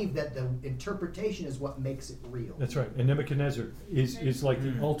believe that the interpretation is what makes it real. That's right. And Nebuchadnezzar is like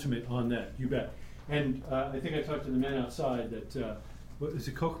the ultimate on that. You bet. And I think I talked to the man outside that, what is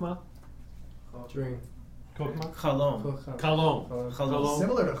it, Kokma? Dream. Kokma? Chalom.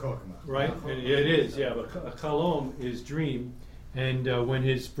 Similar to Kokma. Right? It is, yeah. But Chalom is dream. And when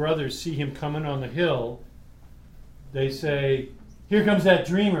his brothers see him coming on the hill, they say, here comes that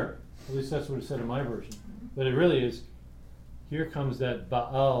dreamer. At least that's what it said in my version. But it really is, here comes that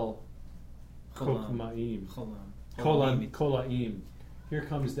Baal Kokmaim. Kolaim. Here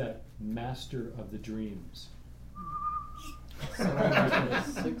comes that master of the dreams.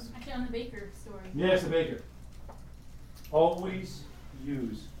 Actually, on the baker story. Yes, the baker. Always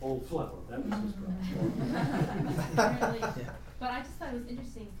use old flour. That was his problem. But I just thought it was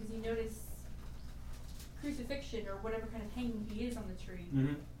interesting because you notice crucifixion or whatever kind of hanging he is on the tree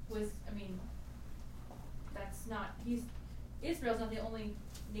was, I mean, that's not, Israel's not the only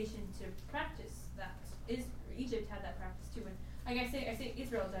nation to practice that. Egypt had that practice too. And like I say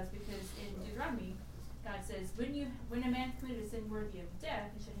Israel does because in Deuteronomy, God says, when a man committed a sin worthy of death,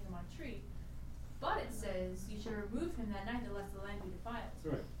 you should hang him on a tree. But it says you should remove him that night unless the land be defiled.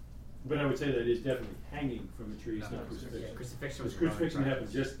 Right. But I would say that is definitely hanging from a tree, it's not crucifixion. Yeah, crucifixion Because crucifixion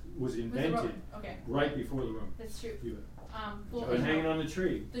happened was invented right before the Romans. That's true. But hanging on the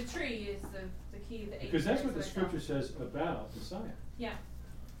tree. The tree is the key. Because that's what the scripture says about Messiah. Yeah,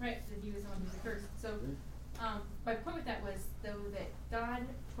 right. That he was the one who was accursed. So, my point with that was though that God,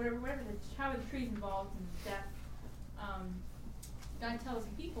 how the tree is involved in death, God tells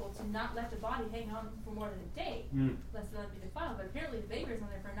people to not let the body hang on for more than a day, lest the land be defiled. But apparently the baker's on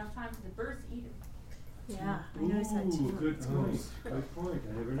there for enough time for the birds to eat it. Yeah, I noticed that too. Good point. Good point.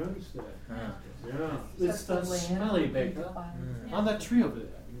 I never noticed that. Yeah. It's the smelly bacon on that tree over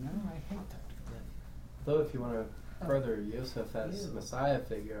there. You know, I hate that. Though, if you want to further Yosef as a Messiah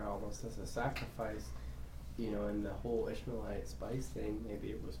figure, almost as a sacrifice, you know, and the whole Ishmaelite spice thing, maybe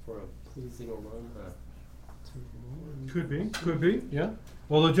it was for a pleasing aroma to the Lord. Could be, yeah.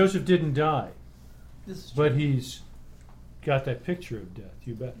 Although Joseph didn't die, but he's got that picture of death.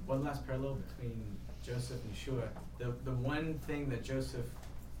 You bet. One last parallel between Joseph and Yeshua. The one thing that Joseph,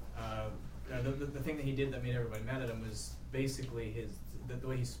 the thing that he did that made everybody mad at him was basically the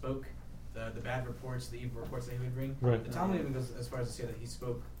way he spoke, the bad reports, the evil reports that he would bring. Right. The Talmud even goes as far as to say that he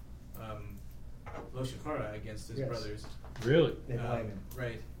spoke lo shechara against his brothers. Really? They blame him.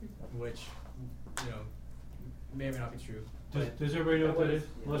 Right. Which, may or may not be true. Does everybody know what that is?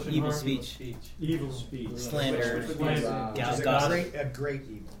 Yeah. Evil speech. Evil speech. Slander. A great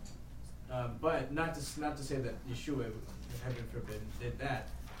evil. But not to say that Yeshua, heaven forbid, did that.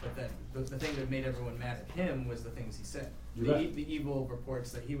 But that the thing that made everyone mad at him was the things he said. The evil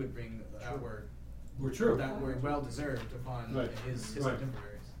reports that he would bring that were true. That were well deserved upon his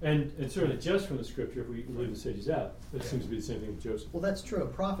contemporaries. And certainly just from the scripture, if we leave the sages out, it seems to be the same thing with Joseph. Well, that's true. A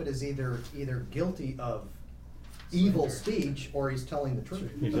prophet is either guilty of evil speech or he's telling the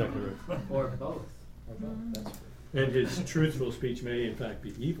truth. Exactly right. Or both. That's true. And his truthful speech may in fact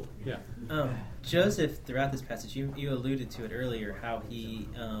be evil. Yeah. Joseph, throughout this passage, you alluded to it earlier, how he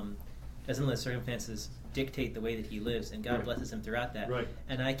doesn't let circumstances dictate the way that he lives, and God blesses him throughout that. Right.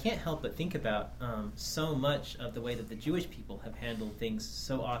 And I can't help but think about so much of the way that the Jewish people have handled things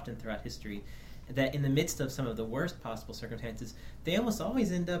so often throughout history, that in the midst of some of the worst possible circumstances, they almost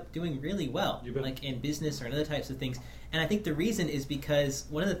always end up doing really well, like in business or in other types of things. And I think the reason is because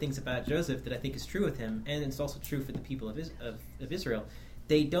one of the things about Joseph that I think is true with him, and it's also true for the people of Israel,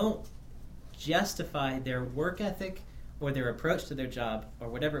 they don't justify their work ethic or their approach to their job or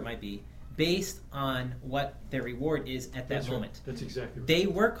whatever it might be based on what their reward is at that moment. Right. That's exactly right. They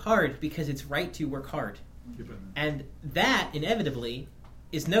work hard because it's right to work hard. And that inevitably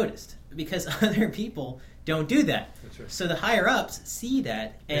is noticed because other people don't do that. That's right. So the higher ups see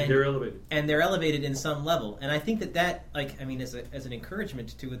that and they're elevated. And they're elevated in some level. And I think that as an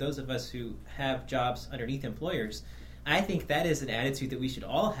encouragement to those of us who have jobs underneath employers, I think that is an attitude that we should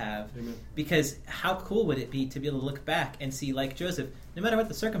all have. Amen. Because how cool would it be to be able to look back and see, like Joseph, no matter what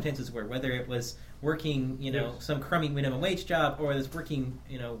the circumstances were, whether it was working, some crummy minimum wage job, or it was working,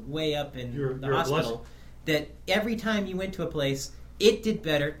 way up in the hospital, that every time you went to a place, it did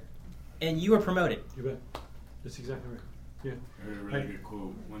better, and you were promoted. You bet. That's exactly right. Yeah. I heard a really good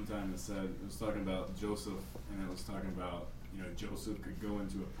quote one time that said, it was talking about Joseph, and it was talking about, Joseph could go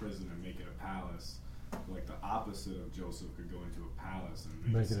into a prison and make it a palace. Like the opposite of Joseph could go into a palace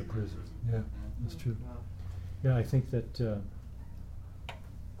and make it a prison. Yeah, that's true. Yeah, I think that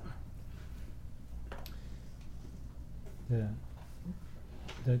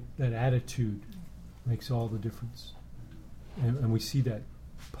that attitude makes all the difference, and we see that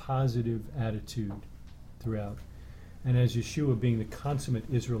positive attitude throughout. And as Yeshua, being the consummate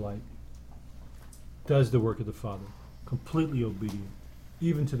Israelite, does the work of the Father, completely obedient,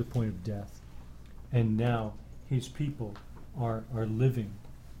 even to the point of death. And now his people are living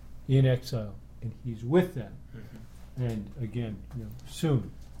in exile, and he's with them. Mm-hmm. And again, soon,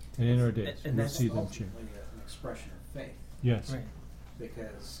 and in our days, we'll see them change. An expression of faith. Yes. Right.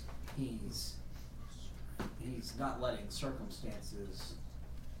 Because he's not letting circumstances,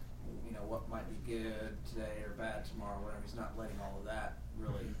 what might be good today or bad tomorrow, whatever. He's not letting all of that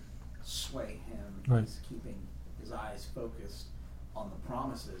really sway him. Right. He's keeping his eyes focused on the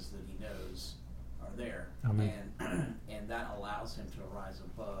promises that he knows are there, Amen. and that allows him to rise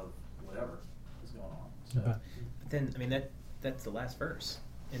above whatever is going on. So. But then, I mean, that's the last verse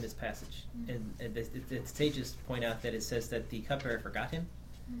in this passage. And the sages point out that it says that the cupbearer forgot him,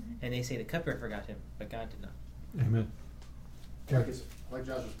 and they say the cupbearer forgot him, but God did not. Amen. Like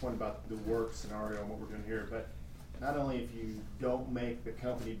Joshua's point about the work scenario and what we're doing here, but not only if you don't make the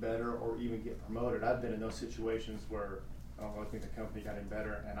company better or even get promoted, I've been in those situations where I think the company got any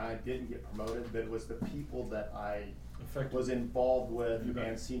better and I didn't get promoted, but it was the people that I was involved with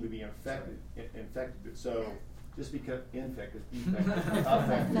and seemed to be infected. So just because infected,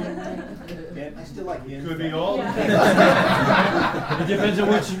 affected. And I still like infected. Could be all. It depends on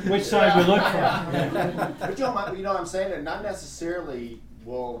which side we look from. But you know what I'm saying? That not necessarily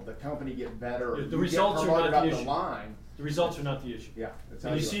will the company get better. Or The results are not the issue. Line. The results are not the issue. Yeah,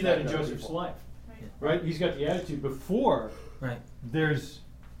 and you see that in Joseph's life, right? He's got the attitude before. Right. There's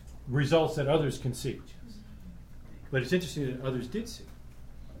results that others can see, but it's interesting that others did see.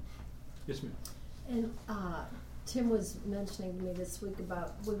 Yes, ma'am. And Tim was mentioning to me this week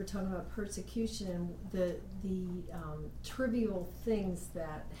about, we were talking about persecution and the trivial things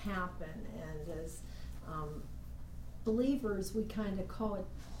that happen, and as believers we kind of call it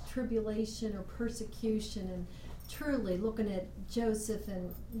tribulation or persecution, and truly looking at Joseph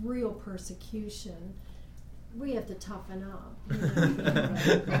and real persecution, we have to toughen up,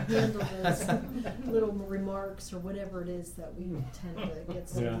 handle those little remarks or whatever it is that we tend to get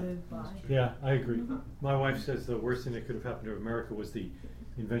so moved by. Yeah, I agree. My wife says the worst thing that could have happened to America was the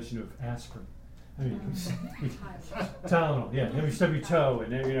invention of aspirin. I mean, Tylenol, yeah. Then you stub your toe,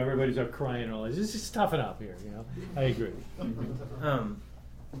 and then everybody's up crying and all this. Just toughen up here, I agree.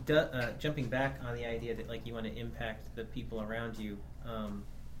 Jumping back on the idea that you want to impact the people around you.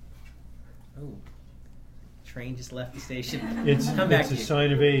 Train just left the station. It's a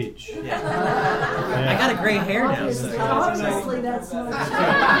sign of age. Yeah. I got a gray hair now. Obviously, that's not.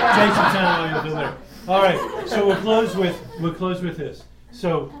 Take some time while you're there. All right, so we'll close with this.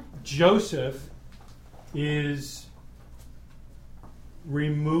 So Joseph is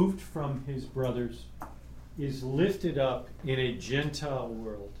removed from his brothers, is lifted up in a Gentile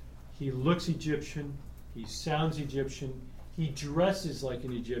world. He looks Egyptian. He sounds Egyptian. He dresses like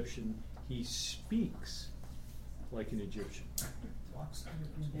an Egyptian. He speaks like an Egyptian. Walks like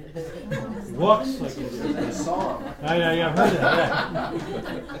an Egyptian. A song. I've heard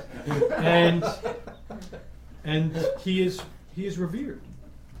that. And he is revered.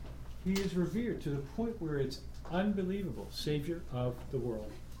 He is revered to the point where it's unbelievable. Savior of the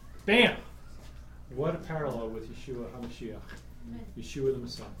world. Bam! What a parallel with Yeshua HaMashiach. Yeshua the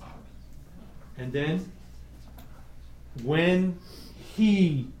Messiah. And then, when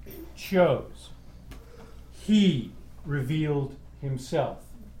he chose, he revealed himself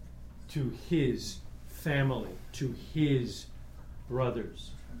to his family, to his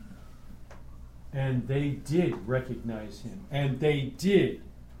brothers. And they did recognize him, and they did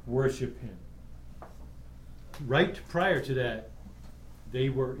worship him. Right prior to that, they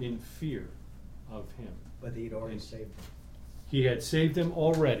were in fear of him. But he'd already saved them. He had saved them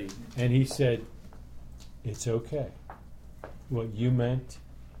already, and he said, it's okay. What you meant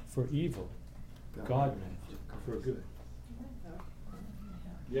for evil, God meant for good.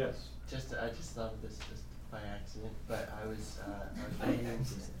 Yes. I just thought of this just by accident, but I was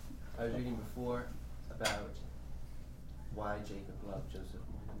reading before about why Jacob loved Joseph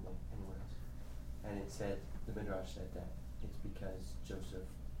more than anyone else, and it said, the Midrash said that it's because Joseph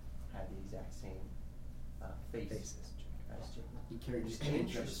had the exact same face as Jacob. He carried his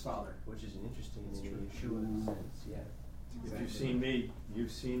image of his father, which is an interesting in Yeshua sense. Yeah. If you've seen me,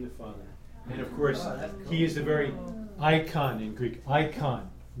 you've seen the Father. And of course, he is the very icon in Greek. Icon.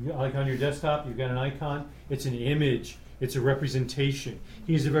 Like on your desktop, you've got an icon. It's an image. It's a representation.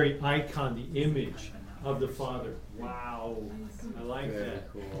 He's the very icon, the image of the Father. Wow. I like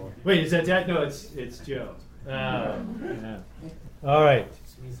that. Cool. Wait, is that? No, it's Joe. Yeah. All right.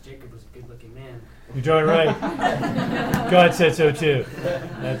 This means Jacob was a good-looking man. You're darn right. God said so too.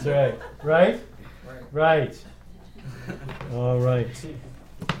 That's right. Right? Right. All right.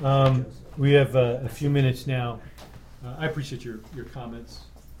 We have a few minutes now. I appreciate your comments.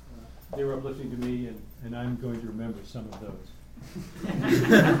 They were uplifting to me, and I'm going to remember some of those.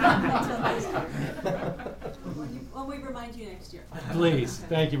 Well, we remind you next year. Please.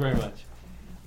 Thank you very much.